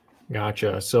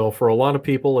 Gotcha. So for a lot of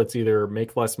people, it's either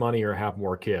make less money or have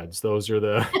more kids. Those are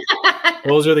the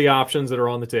options that are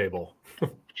on the table.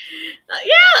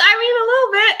 Yeah, I mean,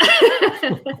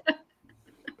 a little bit.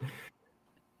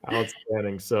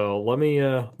 Outstanding. So let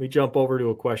me jump over to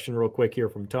a question real quick here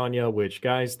from Tanya, which,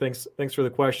 guys, thanks for the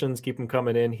questions. Keep them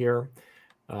coming in here.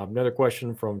 Another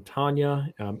question from Tanya.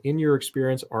 In your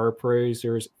experience, are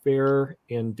appraisers fair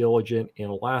and diligent in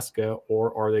Alaska,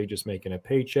 or are they just making a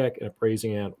paycheck and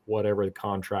appraising at whatever the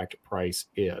contract price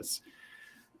is?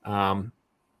 I'll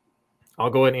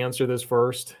go ahead and answer this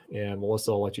first, and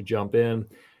Melissa, I'll let you jump in.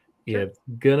 Sure. It's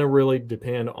going to really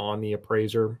depend on the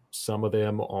appraiser. Some of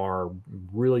them are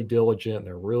really diligent.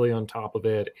 They're really on top of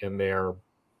it, and they're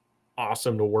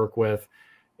awesome to work with.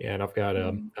 And I've got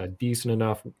a decent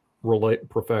enough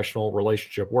professional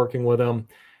relationship working with them.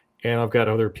 And I've got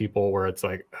other people where it's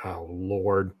like, oh,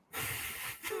 Lord.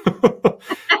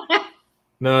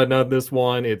 No, not this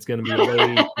one. It's going to be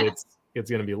late. It's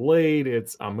going to be late.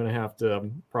 I'm going to have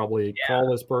to probably call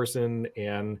this person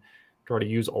and try to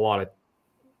use a lot of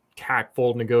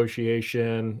tactful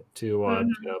negotiation to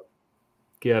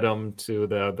get them to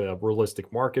the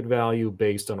realistic market value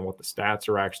based on what the stats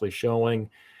are actually showing.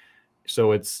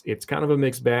 So it's kind of a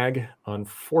mixed bag.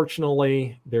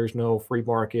 Unfortunately, there's no free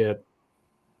market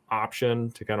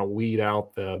option to kind of weed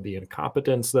out the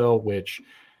incompetence, though, which,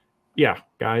 yeah,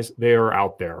 guys, they are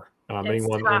out there.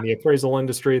 Anyone in the appraisal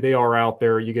industry, they are out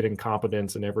there. You get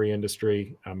incompetence in every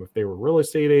industry. If they were real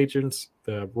estate agents,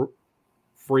 the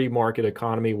free market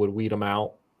economy would weed them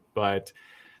out. But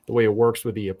the way it works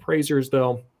with the appraisers,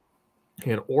 though,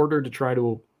 in order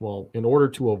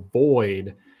to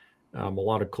avoid a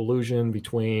lot of collusion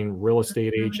between real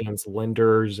estate agents,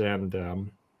 lenders, and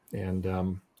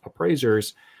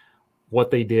appraisers,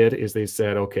 what they did is they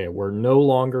said, okay, we're no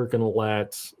longer going to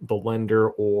let the lender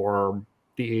or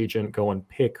the agent go and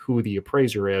pick who the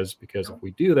appraiser is, because if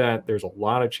we do that, there's a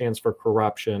lot of chance for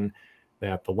corruption,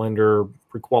 that the lender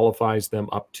pre-qualifies them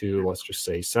up to, let's just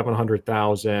say,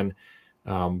 $700,000.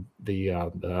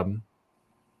 The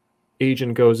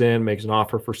agent goes in, makes an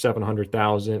offer for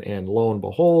 $700,000, and lo and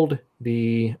behold,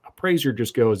 the appraiser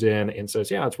just goes in and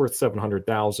says, yeah, it's worth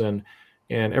 $700,000,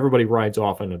 and everybody rides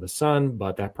off into the sun,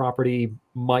 but that property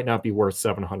might not be worth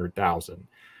 $700,000.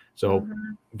 So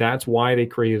that's why they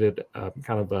created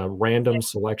kind of a random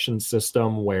selection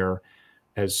system where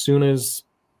as soon as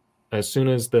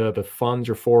the funds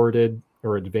are forwarded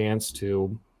or advanced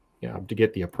to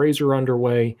get the appraiser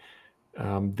underway,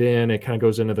 then it kind of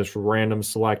goes into this random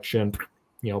selection,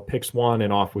 picks one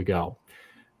and off we go.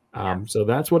 So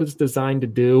that's what it's designed to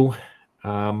do.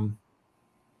 And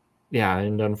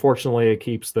unfortunately it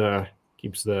keeps the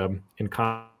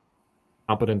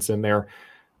incompetence in there.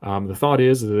 The thought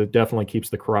is that it definitely keeps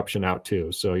the corruption out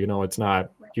too. So, it's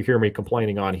not, you hear me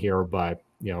complaining on here, but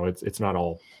it's not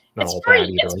all bad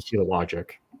either. I see the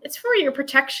logic. It's for your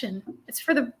protection. It's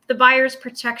for the buyer's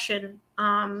protection,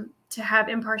 to have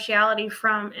impartiality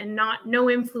from and no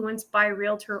influence by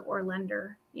realtor or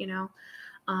lender.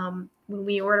 When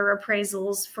we order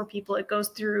appraisals for people,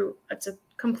 it's a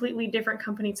completely different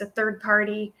company. It's a third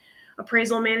party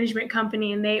appraisal management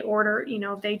company, and they order,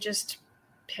 they just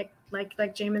pick, like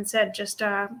Jamin said, just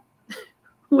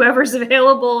whoever's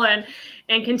available and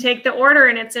can take the order.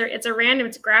 And it's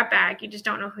a grab bag. You just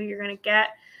don't know who you're going to get.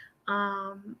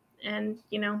 And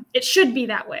it should be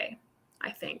that way,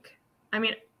 I think. I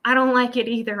mean, I don't like it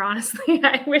either, honestly.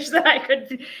 I wish that I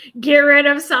could get rid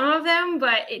of some of them,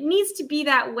 but it needs to be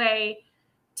that way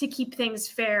to keep things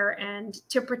fair and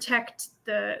to protect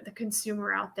the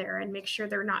consumer out there and make sure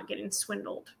they're not getting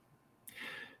swindled.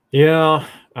 Yeah,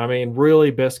 I mean,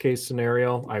 really, best case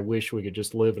scenario, I wish we could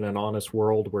just live in an honest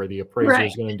world where the appraiser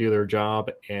is going to do their job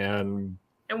and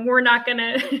we're not going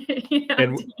to,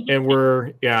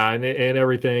 and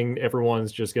everything,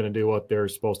 everyone's just going to do what they're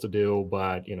supposed to do.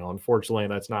 But, unfortunately,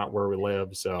 that's not where we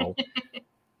live. So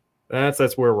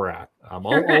that's where we're at. I'll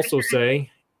also say,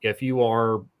 if you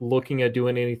are looking at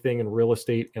doing anything in real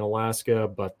estate in Alaska,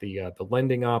 but the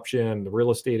lending option, the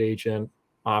real estate agent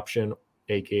option,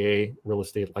 aka real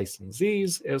estate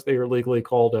licensees, as they are legally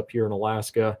called up here in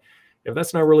Alaska, if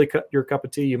that's not really your cup of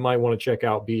tea, you might want to check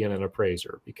out being an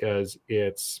appraiser, because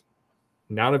it's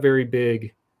not a very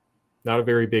big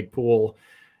pool.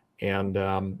 And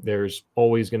there's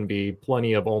always going to be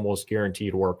plenty of almost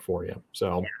guaranteed work for you.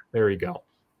 So there you go.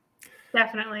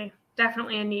 Definitely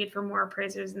a need for more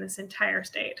appraisers in this entire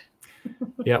state.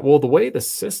 Yeah, well, the way the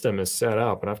system is set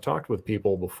up, and I've talked with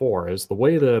people before, is the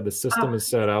way the system is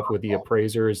set up with the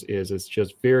appraisers is it's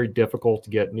just very difficult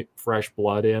to get fresh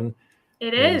blood in.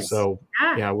 It is. So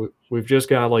yeah, we've just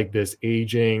got like this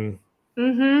aging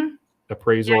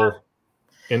appraisal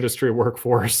industry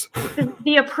workforce.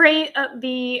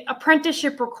 The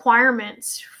apprenticeship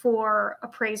requirements for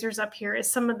appraisers up here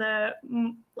is some of the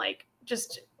like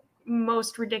just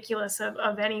most ridiculous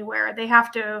of anywhere.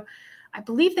 I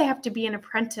believe they have to be an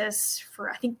apprentice for,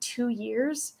 I think, 2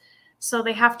 years. So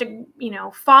they have to,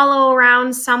 follow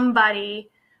around somebody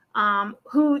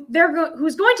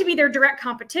who's going to be their direct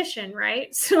competition,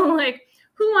 right? So like,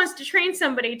 who wants to train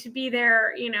somebody to be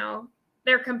their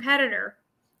competitor?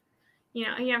 You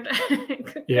have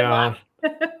to. Yeah.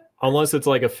 Unless it's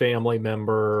like a family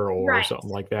member or something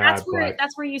like that.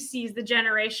 That's where you see the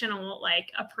generational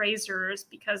like appraisers,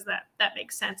 because that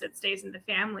makes sense. It stays in the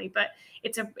family, but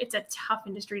it's a tough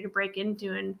industry to break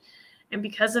into, and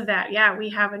because of that, we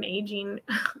have an aging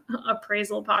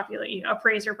appraiser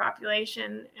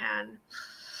population, and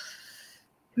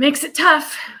it makes it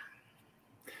tough.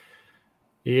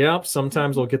 Yep.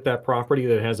 Sometimes we'll get that property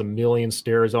that has 1 million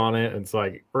stairs on it, and it's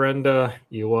like, Brenda,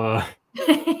 you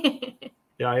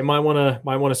yeah, you might want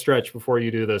to stretch before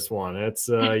you do this one. It's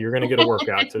you're going to get a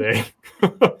workout today.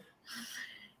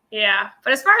 Yeah,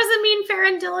 but as far as the mean, fair,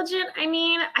 and diligent,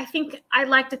 I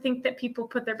like to think that people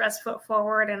put their best foot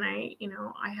forward, and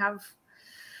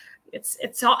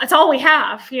it's all we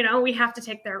have. We have to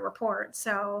take their report.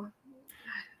 So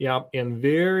yeah, and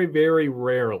very, very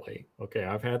rarely. Okay,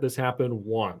 I've had this happen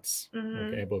once.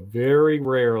 Okay, but very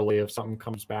rarely, if something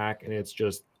comes back and it's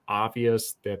just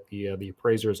obvious that the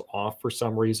appraiser is off for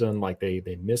some reason, like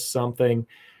they missed something,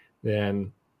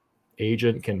 then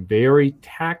agent can very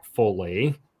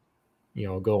tactfully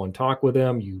go and talk with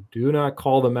them. You do not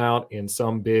call them out in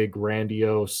some big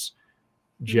grandiose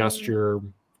gesture,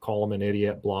 call them an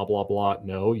idiot, blah blah blah.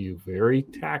 No, you very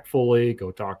tactfully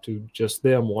go talk to just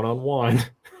them one-on-one.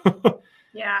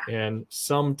 Yeah. And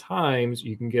sometimes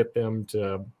you can get them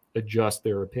to adjust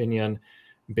their opinion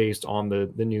based on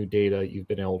the new data you've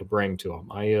been able to bring to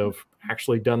them. I have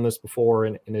actually done this before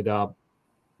and ended up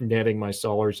netting my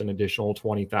sellers an additional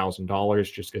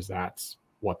 $20,000 just because that's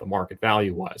what the market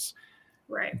value was.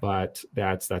 Right. But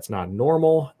that's not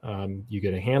normal. You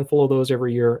get a handful of those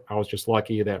every year. I was just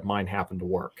lucky that mine happened to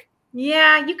work.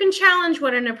 Yeah, you can challenge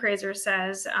what an appraiser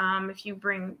says if you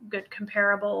bring good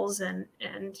comparables and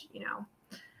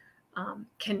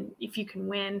if you can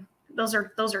win. Those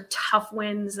are tough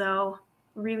wins though.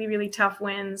 Really, really tough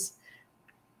wins.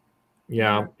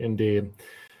 Yeah, indeed.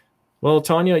 Well,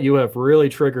 Tanya, you have really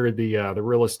triggered the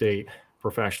real estate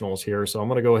professionals here, so I'm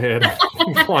going to go ahead and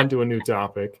move on to a new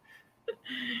topic.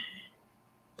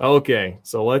 Okay,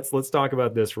 so let's talk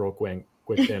about this real quick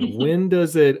then. When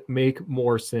does it make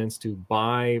more sense to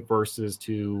buy versus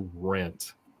to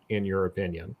rent, in your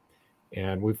opinion?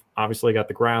 And we've obviously got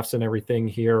the graphs and everything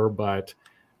here, but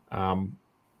do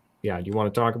you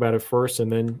want to talk about it first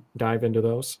and then dive into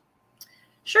those?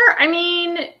 Sure.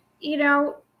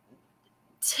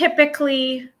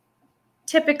 Typically,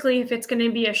 if it's going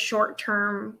to be a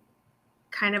short-term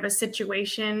kind of a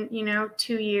situation,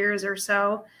 2 years or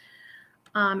so,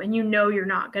 and you're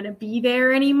not going to be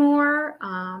there anymore,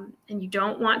 and you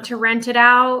don't want to rent it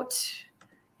out,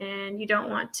 and you don't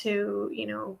want to,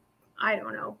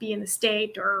 be in the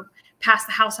state or pass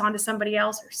the house on to somebody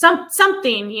else or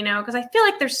something, because I feel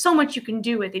like there's so much you can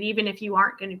do with it, even if you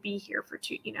aren't going to be here for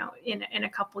in a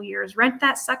couple years. Rent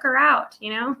that sucker out,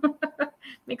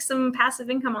 make some passive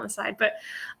income on the side. But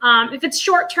if it's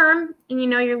short term and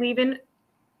you're leaving,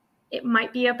 it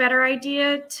might be a better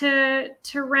idea to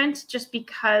rent, just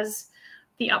because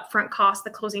the upfront costs, the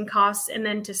closing costs, and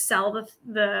then to sell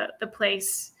the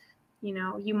place,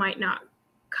 you might not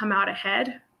come out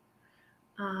ahead.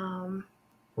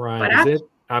 Right.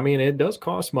 It does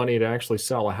cost money to actually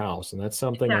sell a house, and that's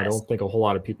something I don't think a whole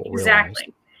lot of people realize.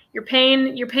 Exactly. You're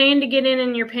paying to get in,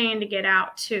 and you're paying to get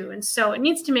out too. And so it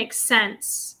needs to make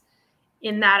sense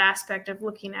in that aspect of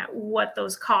looking at what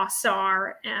those costs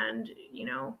are, and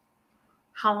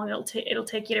how long it'll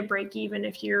take you to break even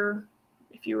if you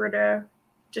were to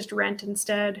just rent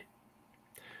instead.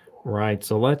 Right.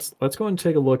 So let's go and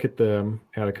take a look at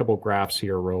a couple of graphs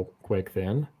here real quick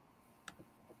then.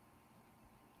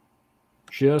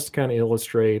 Just kind of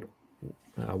illustrate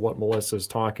what Melissa's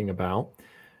talking about.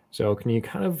 So can you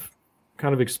kind of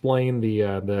kind of explain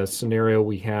the scenario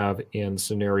we have in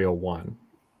scenario 1?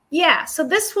 Yeah. So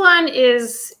this one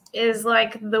is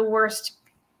like the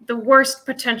worst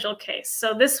potential case.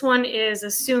 So this one is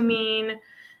assuming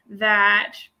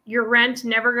that your rent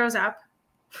never goes up,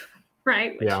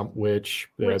 right? Which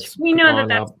we know that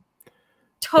that's up.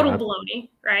 total baloney,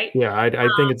 right? Yeah, I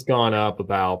think it's gone up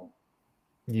about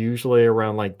usually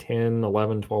around like 10,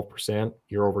 11, 12%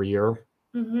 year over year.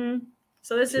 Mm-hmm.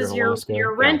 So this is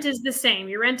your rent is the same.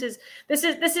 Your rent is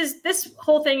this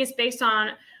whole thing is based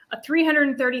on a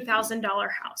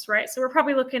 $330,000 house, right? So we're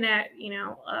probably looking at,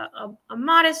 a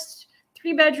modest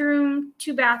 3-bedroom,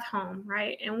 2-bath home,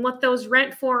 right? And what those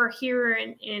rent for here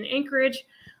in Anchorage,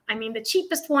 I mean, the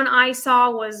cheapest one I saw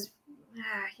was,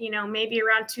 maybe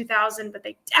around 2,000, but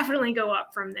they definitely go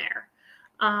up from there.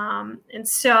 And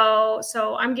so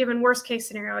I'm given worst case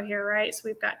scenario here, right? So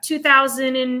we've got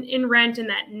 2,000 in rent, and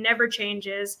that never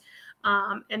changes.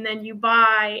 And then you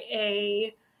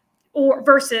buy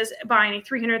versus buying a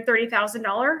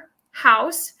 $330,000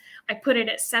 house. I put it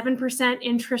at 7%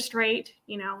 interest rate,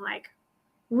 like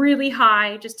really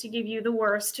high, just to give you the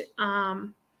worst.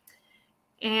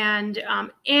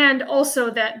 And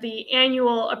also that the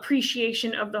annual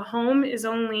appreciation of the home is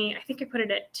only, I think I put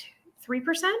it at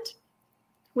 3%,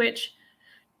 which,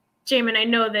 Jamin, I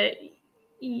know that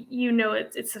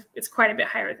it's quite a bit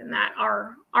higher than that.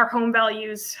 Our home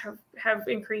values have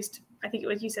increased. I think it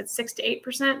was, you said 6 to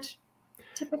 8%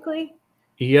 typically.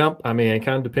 Yep. I mean, it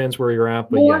kind of depends where you're at,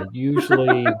 but more? Yeah,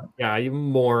 usually, even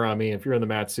more. I mean, if you're in the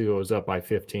Matsuo, it was up by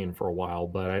 15 for a while,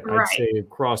 but I'd say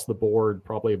across the board,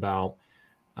 probably about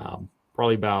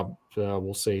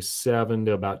we'll say 7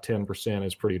 to about 10%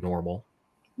 is pretty normal.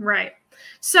 Right.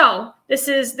 So this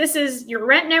is your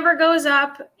rent never goes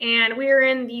up, and we're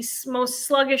in the most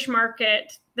sluggish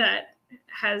market that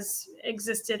has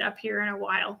existed up here in a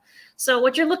while. So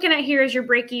what you're looking at here is your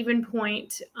break-even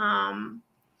point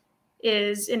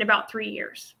is in about 3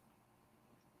 years.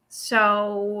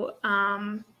 So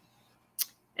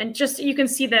and just you can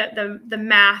see the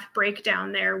math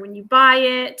breakdown there. When you buy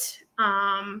it,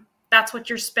 that's what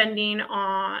you're spending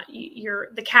on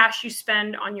the cash you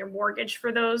spend on your mortgage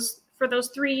for those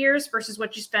 3 years versus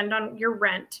what you spend on your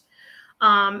rent.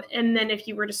 And then if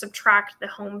you were to subtract the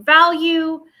home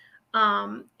value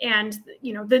and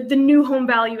the new home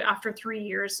value after 3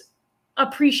 years,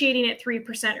 appreciating at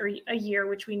 3% a year,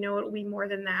 which we know it will be more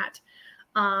than that.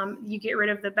 You get rid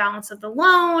of the balance of the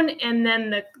loan and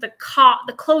then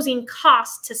the closing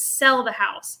costs to sell the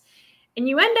house. And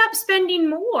you end up spending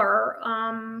more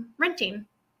renting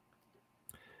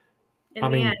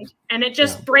in the end. And it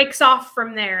just breaks off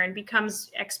from there and becomes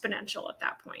exponential at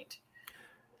that point.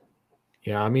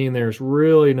 Yeah, I mean, there's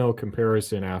really no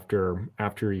comparison after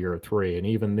year 3. And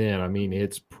even then, I mean,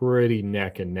 it's pretty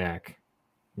neck and neck,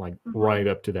 like right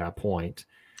up to that point.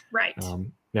 Right.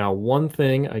 Now, one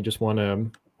thing I just want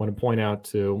to point out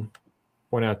to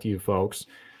you folks,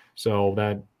 so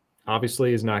that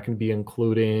obviously is not going to be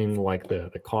including like the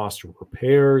cost of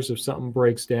repairs if something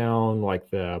breaks down, like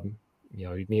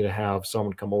you need to have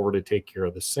someone come over to take care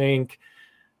of the sink.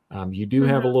 You do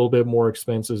have a little bit more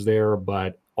expenses there,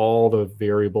 but all the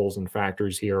variables and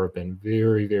factors here have been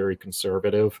very, very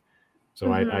conservative.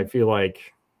 So I feel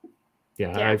like,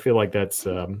 I feel like that's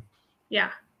I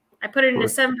put it in a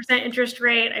 7% interest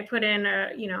rate. I put in a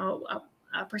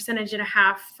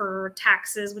 1.5% for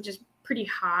taxes, which is pretty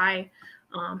high.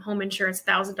 Home insurance,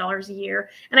 $1,000 a year.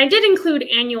 And I did include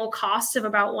annual costs of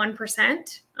about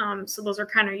 1%. So those are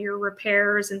kind of your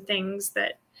repairs and things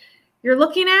that you're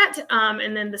looking at.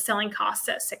 And then the selling costs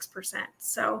at 6%.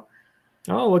 So.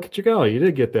 Oh, look at you go. You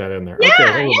did get that in there. Yeah,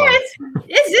 okay,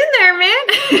 it's in there, man.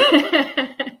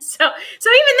 so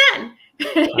even then,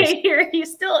 you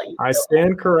still. I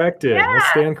stand corrected. Yeah,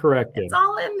 I stand corrected. It's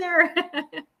all in there.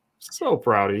 So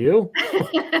proud of you.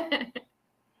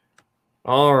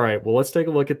 All right. Well, let's take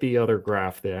a look at the other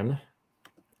graph then.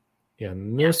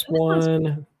 And this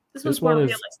one's more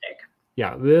realistic.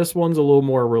 Yeah, this one's a little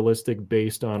more realistic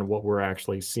based on what we're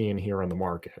actually seeing here on the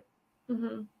market.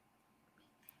 Mm-hmm.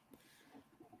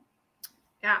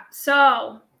 Yeah.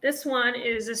 So this one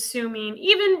is assuming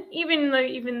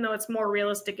even though it's more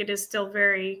realistic, it is still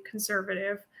very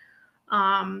conservative.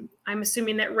 I'm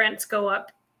assuming that rents go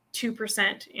up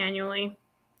 2% annually.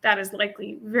 That is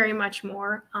likely very much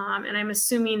more. And I'm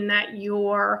assuming that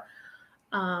your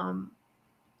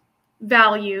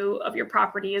value of your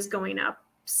property is going up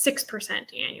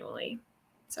 6% annually.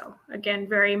 So again,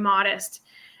 very modest.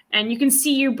 And you can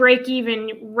see you break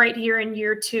even right here in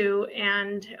year 2,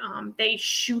 and they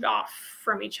shoot off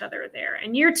from each other there.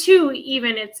 And year 2,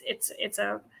 even it's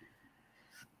a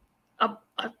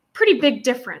pretty big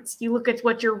difference. You look at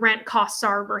what your rent costs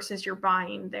are versus your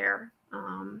buying there.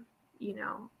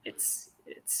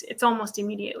 It's almost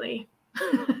immediately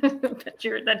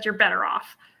that you're better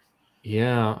off.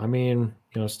 Yeah, I mean,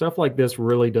 stuff like this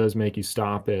really does make you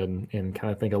stop and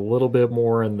kind of think a little bit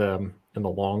more in the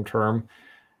long term,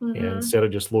 and instead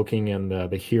of just looking in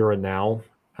the here and now.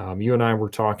 You and I were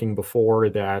talking before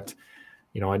that,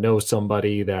 I know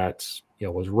somebody that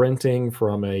was renting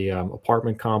from a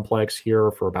apartment complex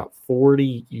here for about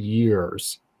 40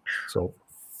 years. So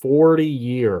 40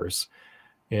 years.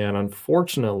 And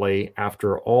unfortunately,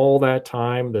 after all that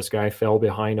time, this guy fell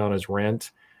behind on his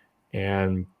rent.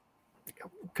 And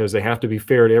because they have to be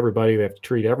fair to everybody, they have to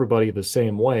treat everybody the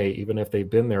same way, even if they've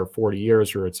been there 40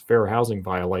 years or it's a fair housing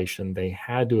violation. They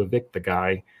had to evict the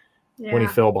guy when he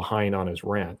fell behind on his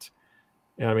rent.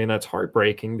 And I mean, that's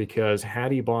heartbreaking, because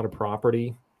had he bought a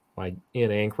property like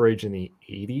in Anchorage in the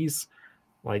 80s,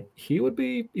 like he would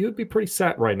be pretty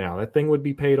set right now. That thing would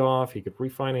be paid off. He could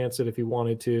refinance it if he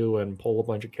wanted to and pull a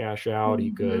bunch of cash out. He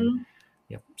could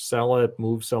sell it,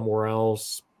 move somewhere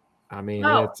else. I mean,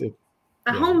 the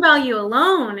home value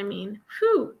alone. I mean,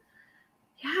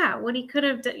 what he could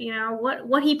have done,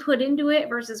 what he put into it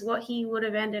versus what he would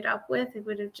have ended up with, it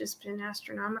would have just been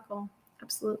astronomical.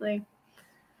 Absolutely.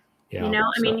 Yeah,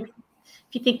 I mean,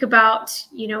 if you think about,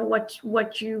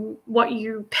 what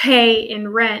you pay in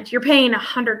rent, you're paying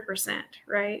 100%,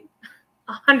 right?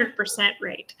 100%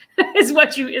 rate is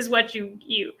what you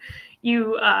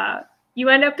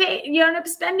end up paying, you end up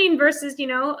spending versus,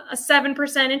 a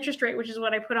 7% interest rate, which is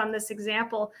what I put on this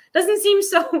example. Doesn't seem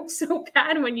so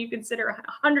bad when you consider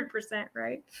 100%,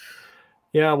 right?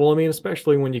 Yeah, well, I mean,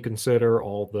 especially when you consider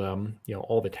all the,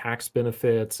 all the tax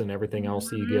benefits and everything else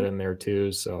that you get in there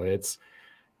too. So it's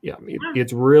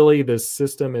really, the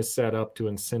system is set up to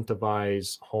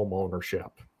incentivize home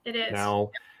ownership. It is. Now,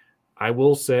 I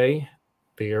will say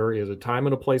there is a time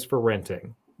and a place for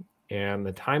renting. And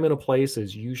the time and a place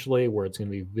is usually where it's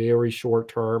going to be very short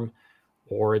term,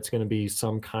 or it's going to be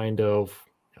some kind of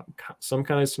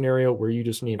scenario where you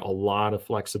just need a lot of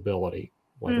flexibility.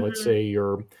 Like let's say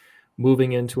you're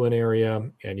moving into an area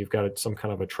and you've got some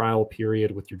kind of a trial period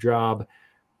with your job.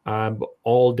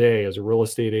 All day as a real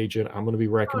estate agent, I'm going to be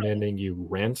recommending you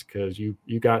rent, because you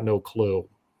got no clue,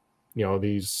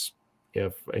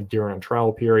 if during a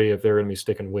trial period, if they're going to be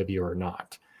sticking with you or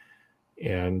not.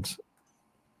 And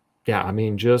yeah, I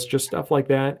mean, just stuff like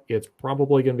that, it's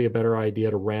probably going to be a better idea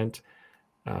to rent.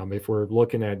 If we're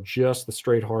looking at just the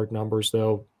straight hard numbers,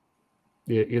 though,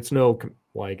 it's no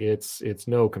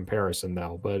comparison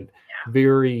though, but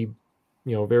very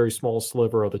small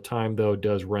sliver of the time though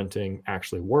does renting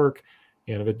actually work.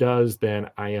 And if it does, then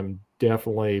I am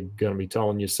definitely going to be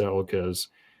telling you so, because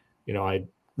I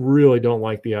really don't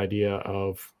like the idea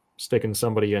of sticking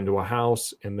somebody into a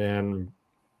house and then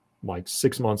like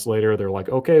 6 months later they're like,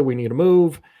 okay, we need to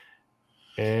move,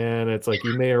 and it's like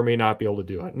you may or may not be able to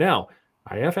do it. Now,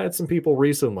 I have had some people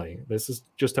recently, this is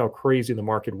just how crazy the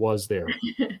market was there.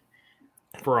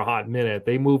 For a hot minute,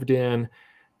 they moved in,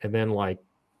 and then like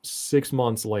 6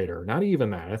 months later, not even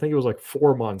that, I think it was like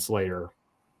 4 months later,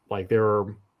 like they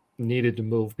were needed to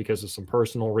move because of some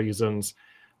personal reasons.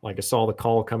 Like I saw the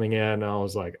call coming in, and I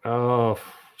was like, oh,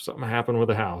 something happened with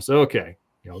the house. Okay,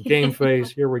 game face,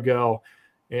 here we go.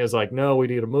 And it's like, no, we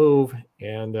need to move.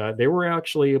 And they were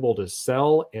actually able to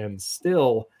sell and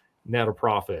still net a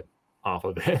profit off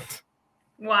of it.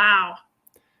 Wow.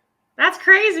 That's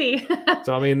crazy.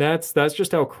 So, I mean, that's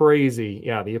just how crazy,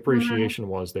 the appreciation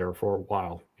was there for a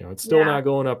while. It's still not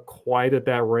going up quite at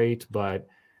that rate, but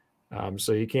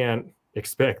so you can't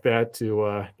expect that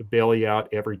to bail you out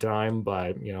every time,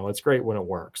 but, it's great when it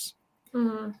works.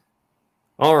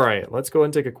 All right, let's go ahead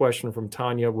and take a question from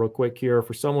Tanya real quick here.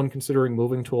 For someone considering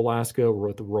moving to Alaska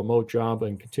with a remote job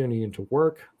and continuing to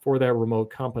work for that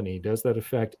remote company, does that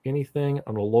affect anything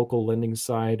on the local lending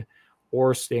side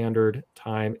or standard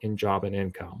time in job and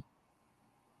income?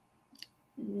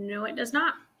 No, it does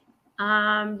not.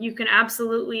 You can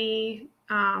absolutely,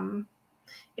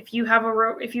 if you have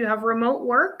remote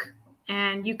work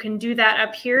and you can do that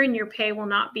up here and your pay will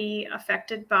not be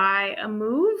affected by a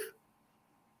move,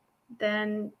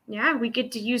 then we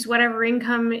get to use whatever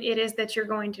income it is that you're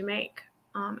going to make.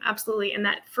 Absolutely. And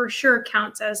that for sure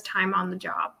counts as time on the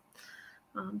job.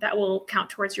 That will count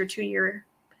towards your 2-year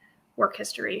work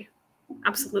history.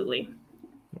 Absolutely.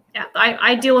 Yeah.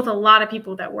 I deal with a lot of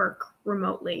people that work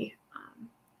remotely.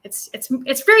 It's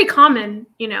very common,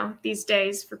 these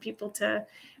days for people to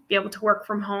be able to work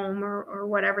from home or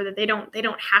whatever, that they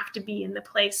don't have to be in the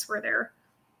place where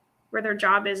their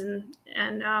job is.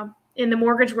 And in the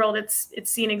mortgage world, it's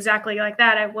seen exactly like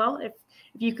that. Well,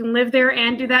 If you can live there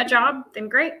and do that job, then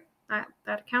great.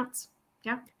 That counts.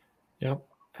 Yeah. Yep.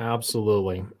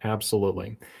 Absolutely.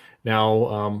 Absolutely.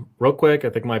 Now, real quick, I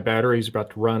think my battery's about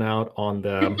to run out on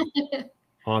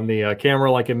the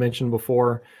camera, like I mentioned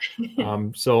before.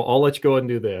 So I'll let you go ahead and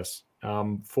do this.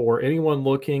 For anyone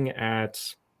looking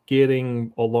at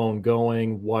getting a loan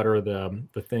going, what are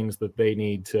the things that they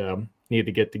need to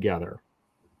get together?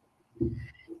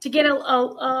 To get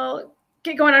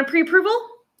get going on pre-approval?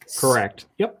 Correct.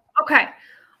 Yep. Okay.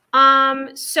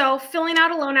 So filling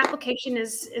out a loan application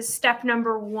is step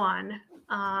number one.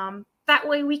 That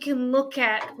way we can look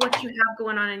at what you have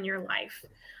going on in your life.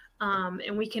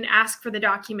 And we can ask for the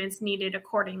documents needed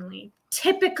accordingly.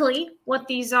 Typically, what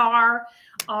these are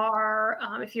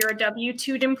if you're a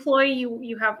W-2 employee,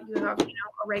 you have a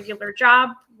regular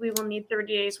job. We will need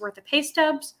 30 days worth of pay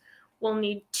stubs. We'll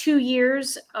need 2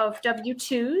 years of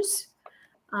W-2s.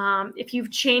 If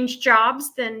you've changed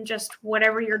jobs, then just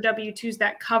whatever your W-2s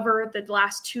that cover the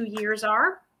last 2 years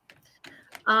are.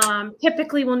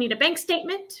 Typically, we'll need a bank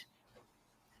statement,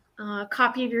 a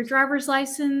copy of your driver's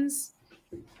license,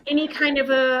 any kind of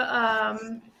a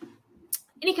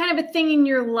thing in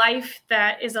your life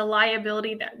that is a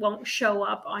liability that won't show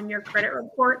up on your credit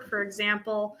report. For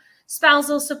example,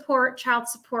 spousal support, child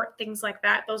support, things like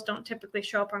that. Those don't typically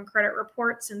show up on credit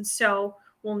reports. And so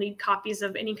we'll need copies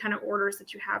of any kind of orders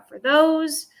that you have for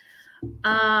those.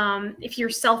 If you're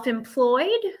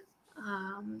self-employed,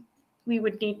 we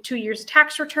would need 2 years of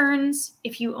tax returns.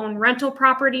 If you own rental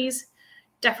properties,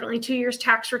 definitely 2 years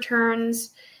tax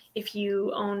returns. If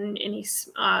you own any,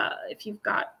 if you've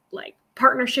got like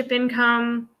partnership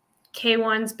income,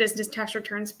 K-1s, business tax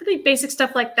returns, pretty basic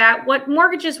stuff like that. What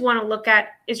mortgages want to look at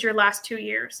is your last 2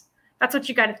 years. That's what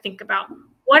you got to think about.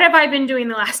 What have I been doing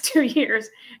the last 2 years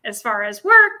as far as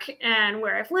work and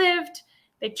where I've lived?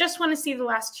 They just want to see the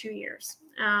last 2 years.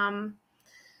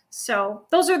 So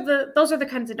those are the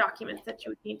kinds of documents that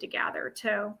you would need to gather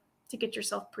to get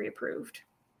yourself pre-approved.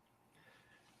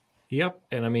 Yep.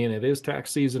 And I mean, it is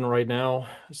tax season right now.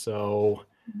 So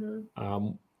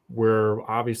we're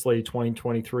obviously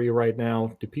 2023 right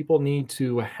now. Do people need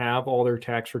to have all their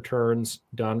tax returns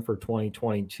done for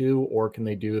 2022, or can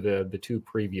they do the 2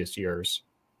 previous years?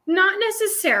 Not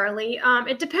necessarily.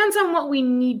 It depends on what we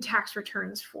need tax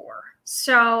returns for.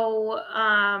 So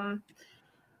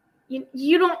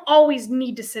you don't always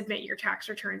need to submit your tax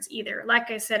returns either.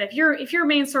 Like I said, if your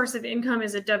main source of income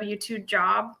is a W-2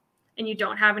 job and you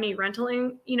don't have any rental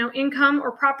income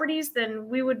or properties, then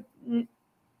we would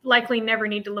likely never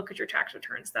need to look at your tax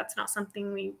returns. That's not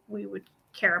something we would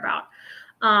care about.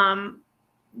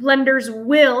 Lenders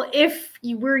will, if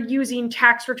you were using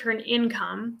tax return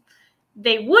income,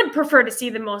 they would prefer to see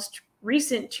the most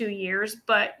recent 2 years,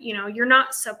 but you're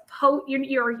not supposed,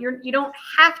 you don't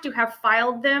have to have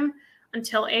filed them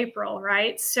until April,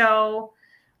 right? So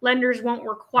lenders won't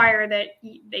require that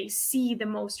they see the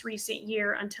most recent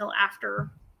year until after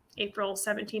April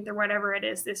 17th or whatever it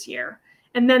is this year.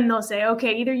 And then they'll say,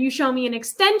 okay, either you show me an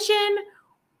extension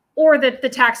or the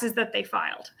taxes that they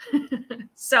filed.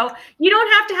 So you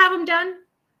don't have to have them done,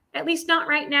 at least not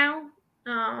right now.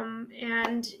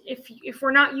 And if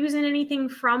we're not using anything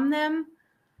from them,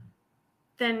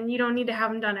 then you don't need to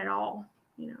have them done at all.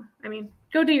 I mean,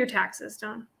 go do your taxes.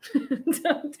 Don't do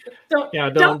that. Yeah,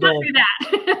 don't put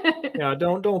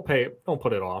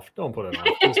it off. Don't put it off.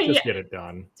 Just get it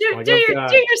done. Do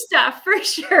your stuff for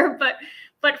sure.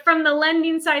 But from the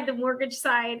lending side, the mortgage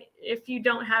side, if you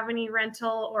don't have any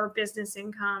rental or business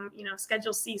income,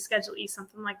 Schedule C, Schedule E,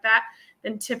 something like that,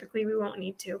 then typically we won't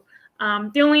need to.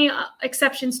 The only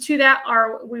exceptions to that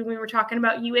are when we were talking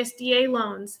about USDA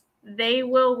loans. They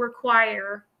will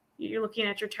require you're looking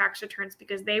at your tax returns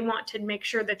because they want to make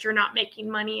sure that you're not making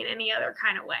money in any other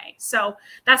kind of way. So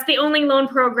that's the only loan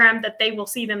program that they will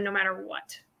see them no matter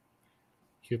what.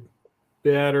 You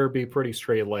better be pretty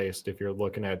straight-laced if you're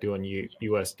looking at doing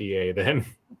USDA then.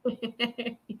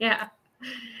 Yeah.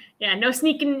 No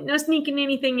sneaking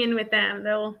anything in with them.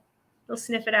 They'll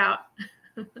sniff it out.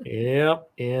 Yep,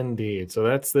 indeed. So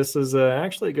this is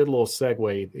actually a good little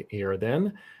segue here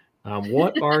then.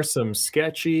 What are some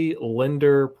sketchy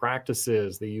lender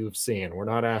practices that you've seen? We're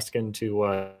not asking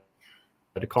to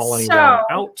call anyone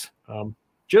out.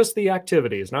 Just the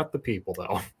activities, not the people,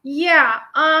 though. Yeah.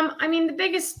 I mean, the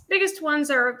biggest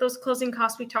ones are those closing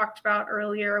costs we talked about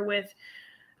earlier with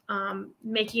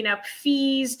making up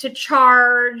fees to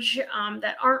charge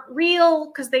that aren't real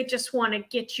because they just want to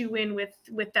get you in with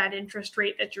that interest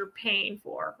rate that you're paying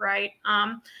for, right?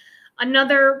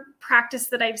 Another practice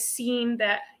that I've seen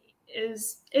that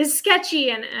is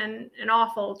sketchy and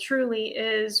awful truly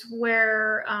is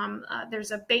where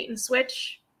there's a bait and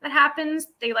switch that happens,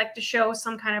 they like to show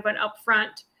some kind of an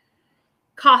upfront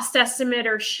cost estimate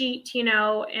or sheet,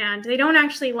 and they don't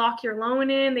actually lock your loan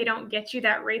in. They don't get you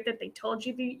that rate that they told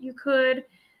you that you could.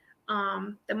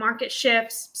 The market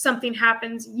shifts, something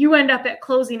happens, you end up at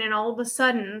closing, and all of a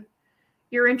sudden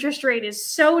your interest rate is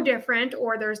so different,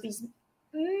 or there's these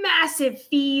massive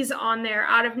fees on there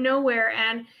out of nowhere,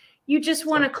 and you just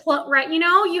want to right,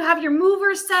 you have your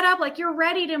movers set up, like you're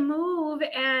ready to move,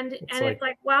 and it's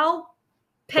like, well,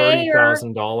 pay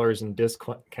 $30,000 in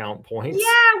discount points.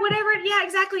 Yeah, whatever. Yeah,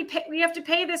 exactly. We have to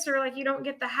pay this, or like you don't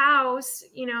get the house,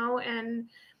 and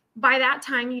by that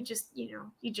time you just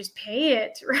pay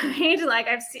it, right? Like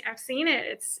I've seen it.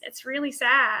 It's really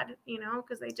sad,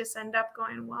 because they just end up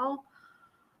going, well,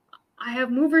 I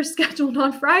have movers scheduled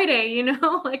on Friday,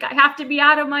 like I have to be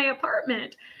out of my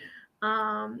apartment.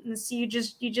 And so you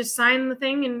just sign the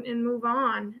thing and move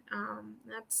on.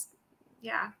 That's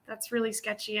really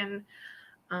sketchy. And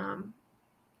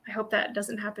I hope that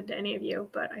doesn't happen to any of you,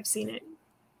 but I've seen it.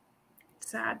 It's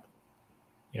sad.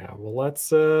 Yeah, well, let's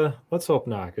hope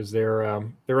not, because they're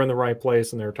in the right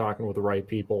place and they're talking with the right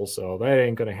people, so that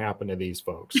ain't going to happen to these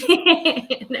folks.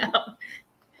 No.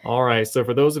 All right, so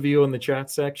for those of you in the chat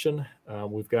section,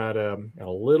 we've got a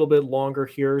little bit longer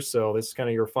here, so this is kind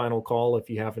of your final call. If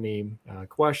you have any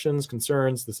questions,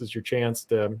 concerns, this is your chance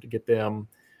to get them,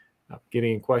 get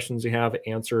any questions you have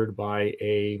answered by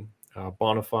a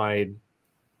bona fide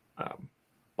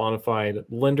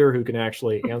lender who can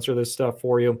actually answer this stuff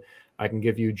for you. I can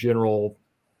give you general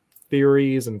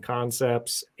theories and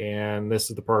concepts, and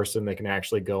this is the person that can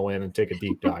actually go in and take a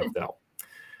deep dive, though.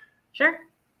 Sure.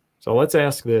 So let's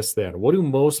ask this then. What do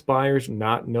most buyers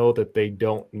not know that they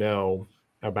don't know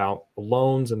about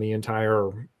loans and the entire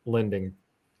lending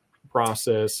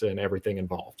process and everything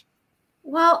involved?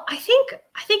 Well, I think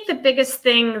the biggest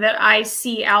thing that I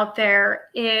see out there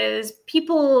is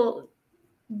people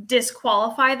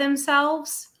disqualify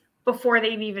themselves before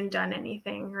they've even done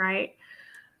anything, right?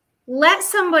 Let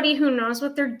somebody who knows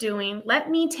what they're doing, let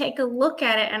me take a look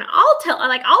at it, and I'll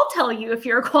tell you if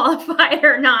you're qualified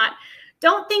or not.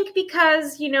 Don't think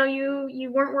because, you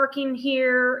weren't working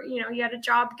here, you had a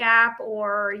job gap,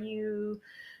 or your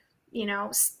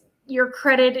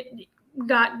credit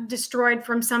got destroyed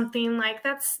from something like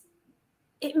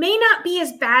it may not be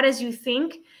as bad as you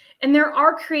think. And there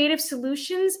are creative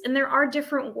solutions, and there are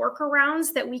different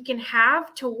workarounds that we can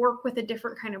have to work with a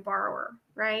different kind of borrower,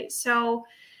 right? So,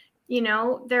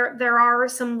 there are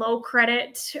some low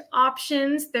credit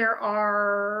options. There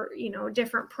are,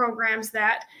 different programs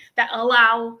that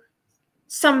allow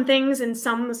some things, and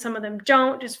some of them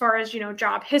don't, as far as,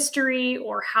 job history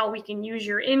or how we can use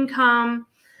your income.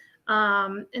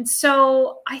 And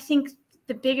so I think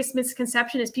the biggest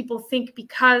misconception is people think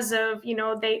because of,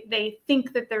 they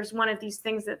think that there's one of these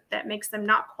things that makes them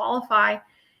not qualify.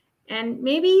 And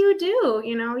maybe you do,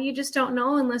 you just don't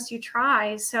know unless you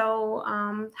try.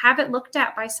 So have it looked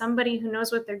at by somebody who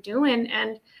knows what they're doing.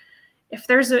 And if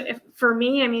there's a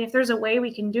way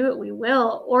we can do it, we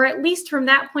will. Or at least from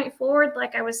that point forward,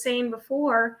 like I was saying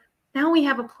before, now we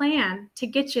have a plan to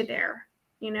get you there.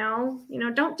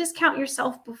 Don't discount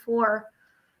yourself before,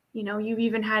 you've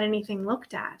even had anything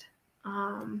looked at.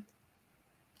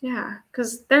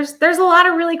 Because there's a lot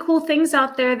of really cool things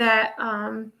out there that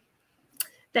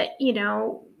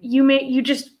you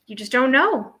just don't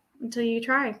know until you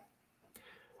try.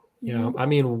 Yeah, I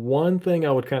mean, one thing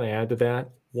I would kind of add to that,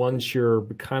 once you're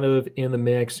kind of in the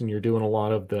mix and you're doing a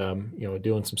lot of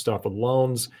doing some stuff with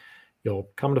loans, you'll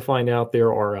come to find out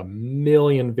there are a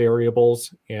million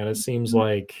variables, and it seems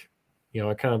like,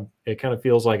 it kind of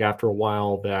feels like after a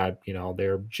while that,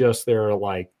 they're just there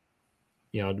like,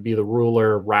 to be the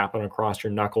ruler wrapping across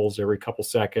your knuckles every couple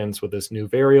seconds with this new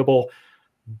variable.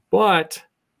 But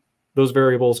those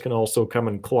variables can also come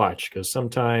in clutch, because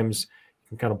sometimes you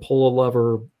can kind of pull a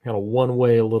lever kind of one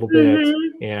way a little bit,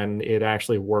 and it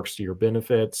actually works to your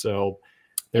benefit. So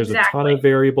there's a ton of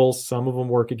variables. Some of them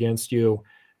work against you.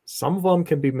 Some of them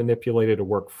can be manipulated to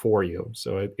work for you.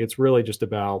 So it's really just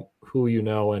about who you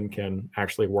know and can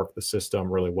actually work the system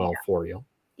really well for you.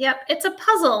 Yep. It's a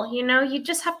puzzle, you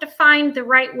just have to find the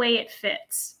right way it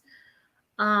fits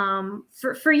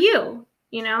for you.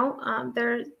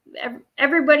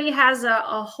 Everybody has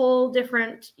a whole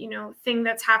different, thing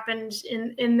that's happened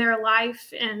in their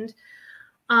life. And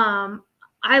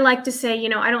I like to say,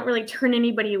 I don't really turn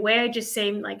anybody away. I just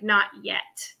say, like, not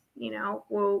yet.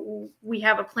 We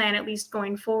have a plan, at least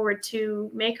going forward, to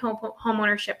make home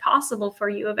ownership possible for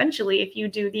you eventually. If you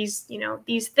do these,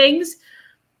 these things,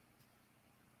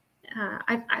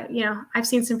 I've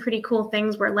seen some pretty cool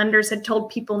things where lenders had told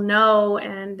people no,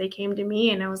 and they came to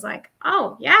me, and I was like,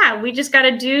 oh yeah, we just got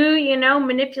to do,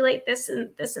 manipulate this and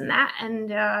that,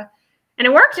 and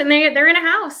it worked, and they're in a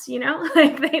house,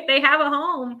 like they have a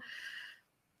home.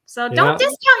 So don't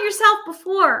discount yourself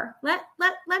before. Let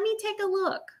me take a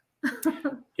look.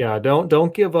 Yeah,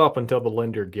 don't give up until the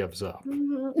lender gives up.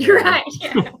 You're right.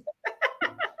 Yeah.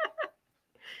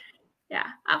 Yeah,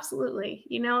 absolutely.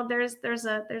 There's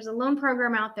a loan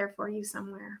program out there for you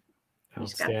somewhere. You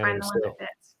just got to find the one that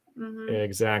fits.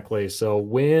 Exactly. So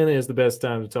when is the best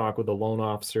time to talk with a loan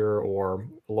officer or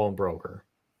a loan broker?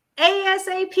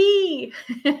 ASAP.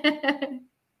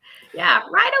 Yeah,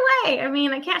 right away. I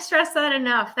mean, I can't stress that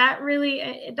enough. That really,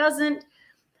 it doesn't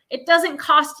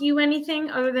cost you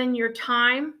anything other than your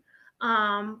time.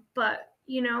 But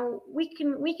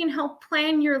we can help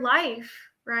plan your life,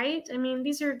 right? I mean,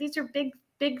 these are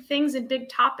big things and big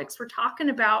topics we're talking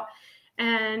about,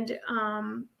 and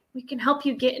we can help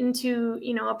you get into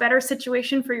a better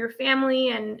situation for your family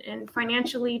and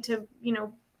financially to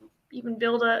even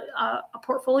build a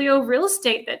portfolio of real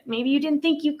estate that maybe you didn't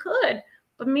think you could,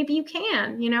 but maybe you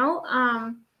can.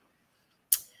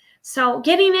 So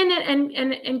getting in it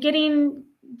and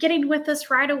getting with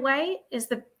us right away is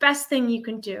the best thing you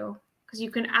can do, because you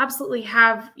can absolutely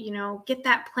have get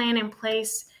that plan in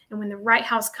place, and when the right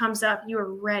house comes up, you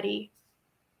are ready.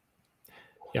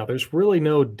 Yeah, there's really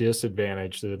no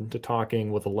disadvantage to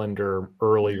talking with a lender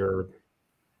earlier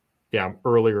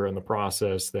in the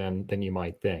process than you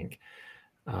might think.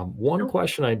 One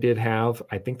question I did have,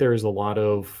 I think there's a lot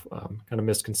of kind of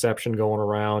misconception going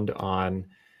around on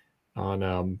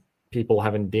people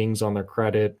having dings on their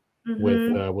credit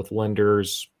with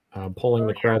lenders pulling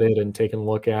the credit and taking a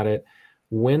look at it.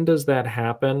 When does that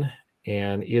happen?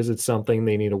 And is it something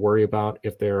they need to worry about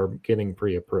if they're getting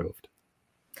pre-approved?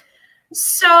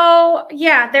 So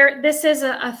yeah, this is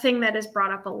a thing that is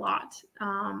brought up a lot.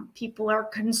 People are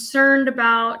concerned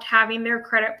about having their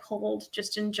credit pulled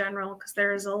just in general, because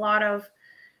there's a lot of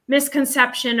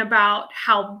misconception about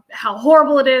how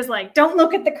horrible it is. Like, don't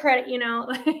look at the credit,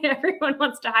 everyone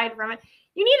wants to hide from it.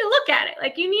 You need to look at it.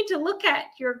 Like, you need to look at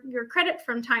your credit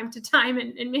from time to time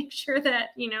and make sure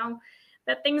that,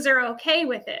 that things are okay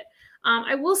with it.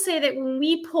 I will say that when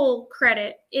we pull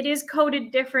credit, it is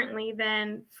coded differently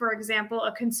than, for example,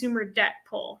 a consumer debt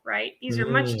pull, right? These are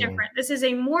much different. This is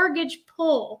a mortgage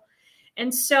pull.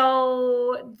 And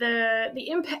so the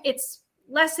impact, it's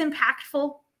less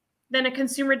impactful than a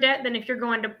consumer debt than if you're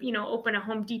going to, open a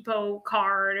Home Depot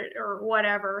card or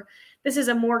whatever. This is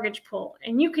a mortgage pull.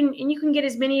 And you can get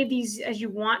as many of these as you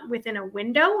want within a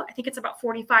window. I think it's about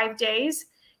 45 days.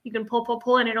 You can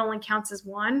pull, and it only counts as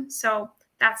one. So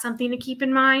that's something to keep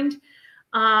in mind.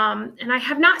 And I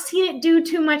have not seen it do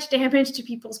too much damage to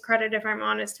people's credit, if I'm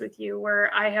honest with you,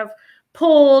 where I have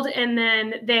pulled and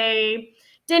then they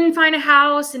didn't find a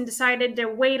house and decided to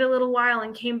wait a little while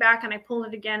and came back, and I pulled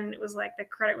it again, and it was like the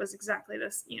credit was exactly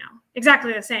the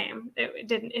same.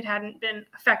 It hadn't been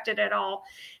affected at all.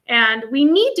 And we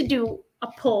need to do a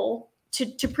pull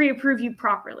to pre-approve you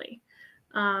properly.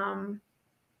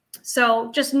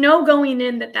 So just know going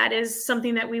in that is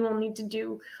something that we will need to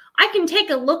do. I can take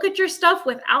a look at your stuff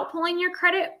without pulling your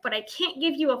credit, but I can't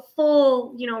give you a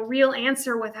full, real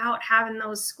answer without having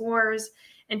those scores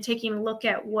and taking a look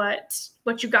at what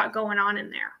you got going on in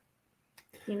there,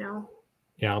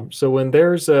 Yeah. So when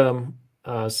there's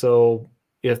so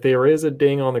if there is a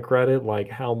ding on the credit, like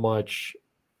how much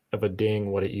of a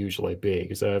ding would it usually be?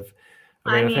 Because I've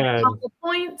had a couple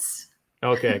points.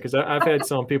 Okay, because I've had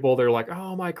some people, they're like,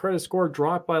 oh, my credit score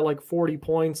dropped by like 40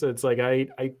 points. It's like, I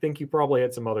think you probably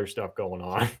had some other stuff going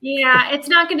on. Yeah, it's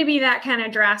not going to be that kind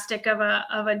of drastic of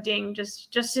a ding,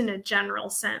 just in a general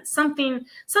sense. Something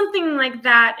like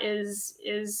that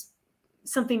is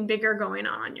something bigger going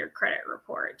on your credit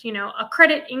report. A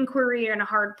credit inquiry and a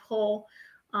hard pull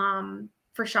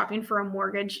for shopping for a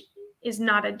mortgage is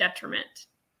not a detriment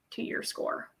to your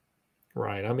score.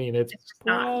 Right. I mean, it's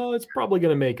probably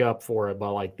going to make up for it by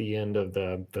like the end of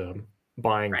the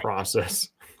buying process.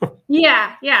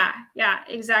 Yeah,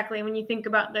 exactly. When you think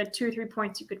about the 2 or 3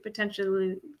 points you could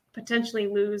potentially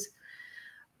lose,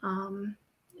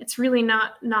 it's really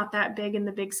not that big in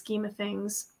the big scheme of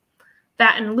things.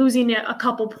 That and losing a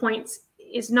couple points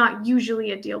is not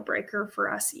usually a deal breaker for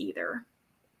us either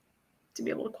to be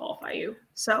able to qualify you.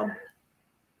 So,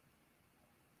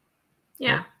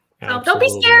 yeah. So don't be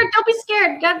scared. Don't be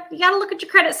scared. You got to look at your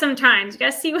credit sometimes. You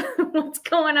got to see what's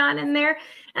going on in there,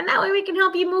 and that way we can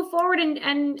help you move forward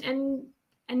and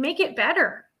make it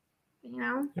better.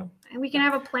 And we can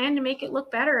have a plan to make it look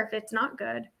better if it's not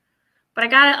good. But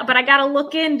I gotta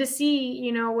look in to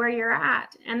see, where you're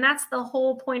at. And that's the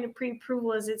whole point of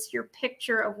pre-approval, is it's your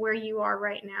picture of where you are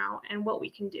right now and what we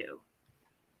can do.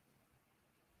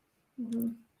 Mm-hmm.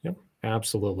 Yep,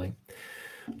 absolutely.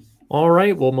 All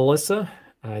right. Well, Melissa,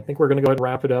 I think we're going to go ahead and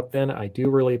wrap it up then. I do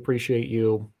really appreciate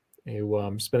you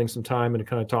spending some time and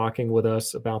kind of talking with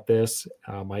us about this.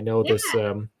 I know this,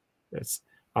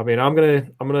 I'm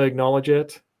going to acknowledge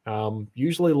it.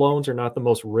 Usually loans are not the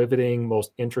most riveting,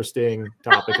 most interesting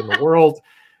topic in the world.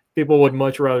 People would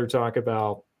much rather talk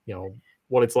about,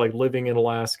 what it's like living in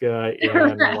Alaska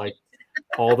and Right. like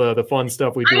all the fun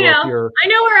stuff we do up here. I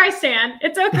know where I stand.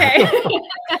 It's okay.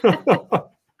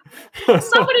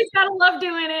 Somebody's got to love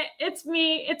doing it. It's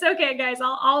me. It's okay, guys.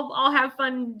 I'll have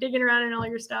fun digging around in all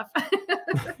your stuff.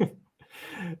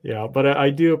 Yeah, but I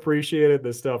do appreciate it.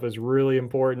 This stuff is really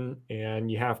important,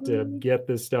 and you have to get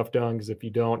this stuff done, because if you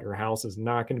don't, your house is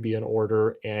not going to be in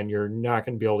order, and you're not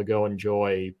going to be able to go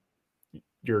enjoy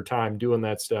your time doing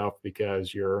that stuff,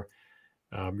 because you're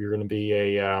going to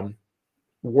be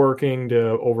working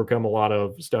to overcome a lot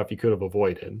of stuff you could have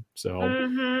avoided. So,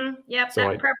 Yep,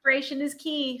 so preparation is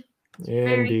key.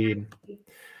 Indeed.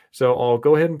 So I'll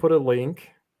go ahead and put a link.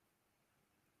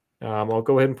 I'll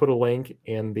go ahead and put a link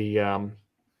in the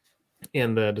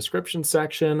description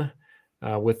section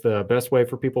with the best way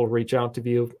for people to reach out to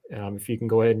you. If you can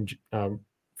go ahead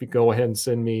and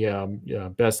send me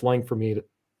best link for me to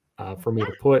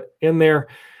put in there,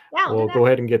 we'll go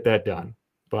ahead and get that done.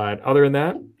 But other than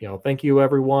that, thank you,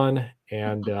 everyone,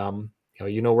 and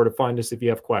you know where to find us if you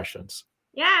have questions.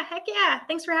 Yeah, heck yeah!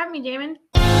 Thanks for having me, Jamin.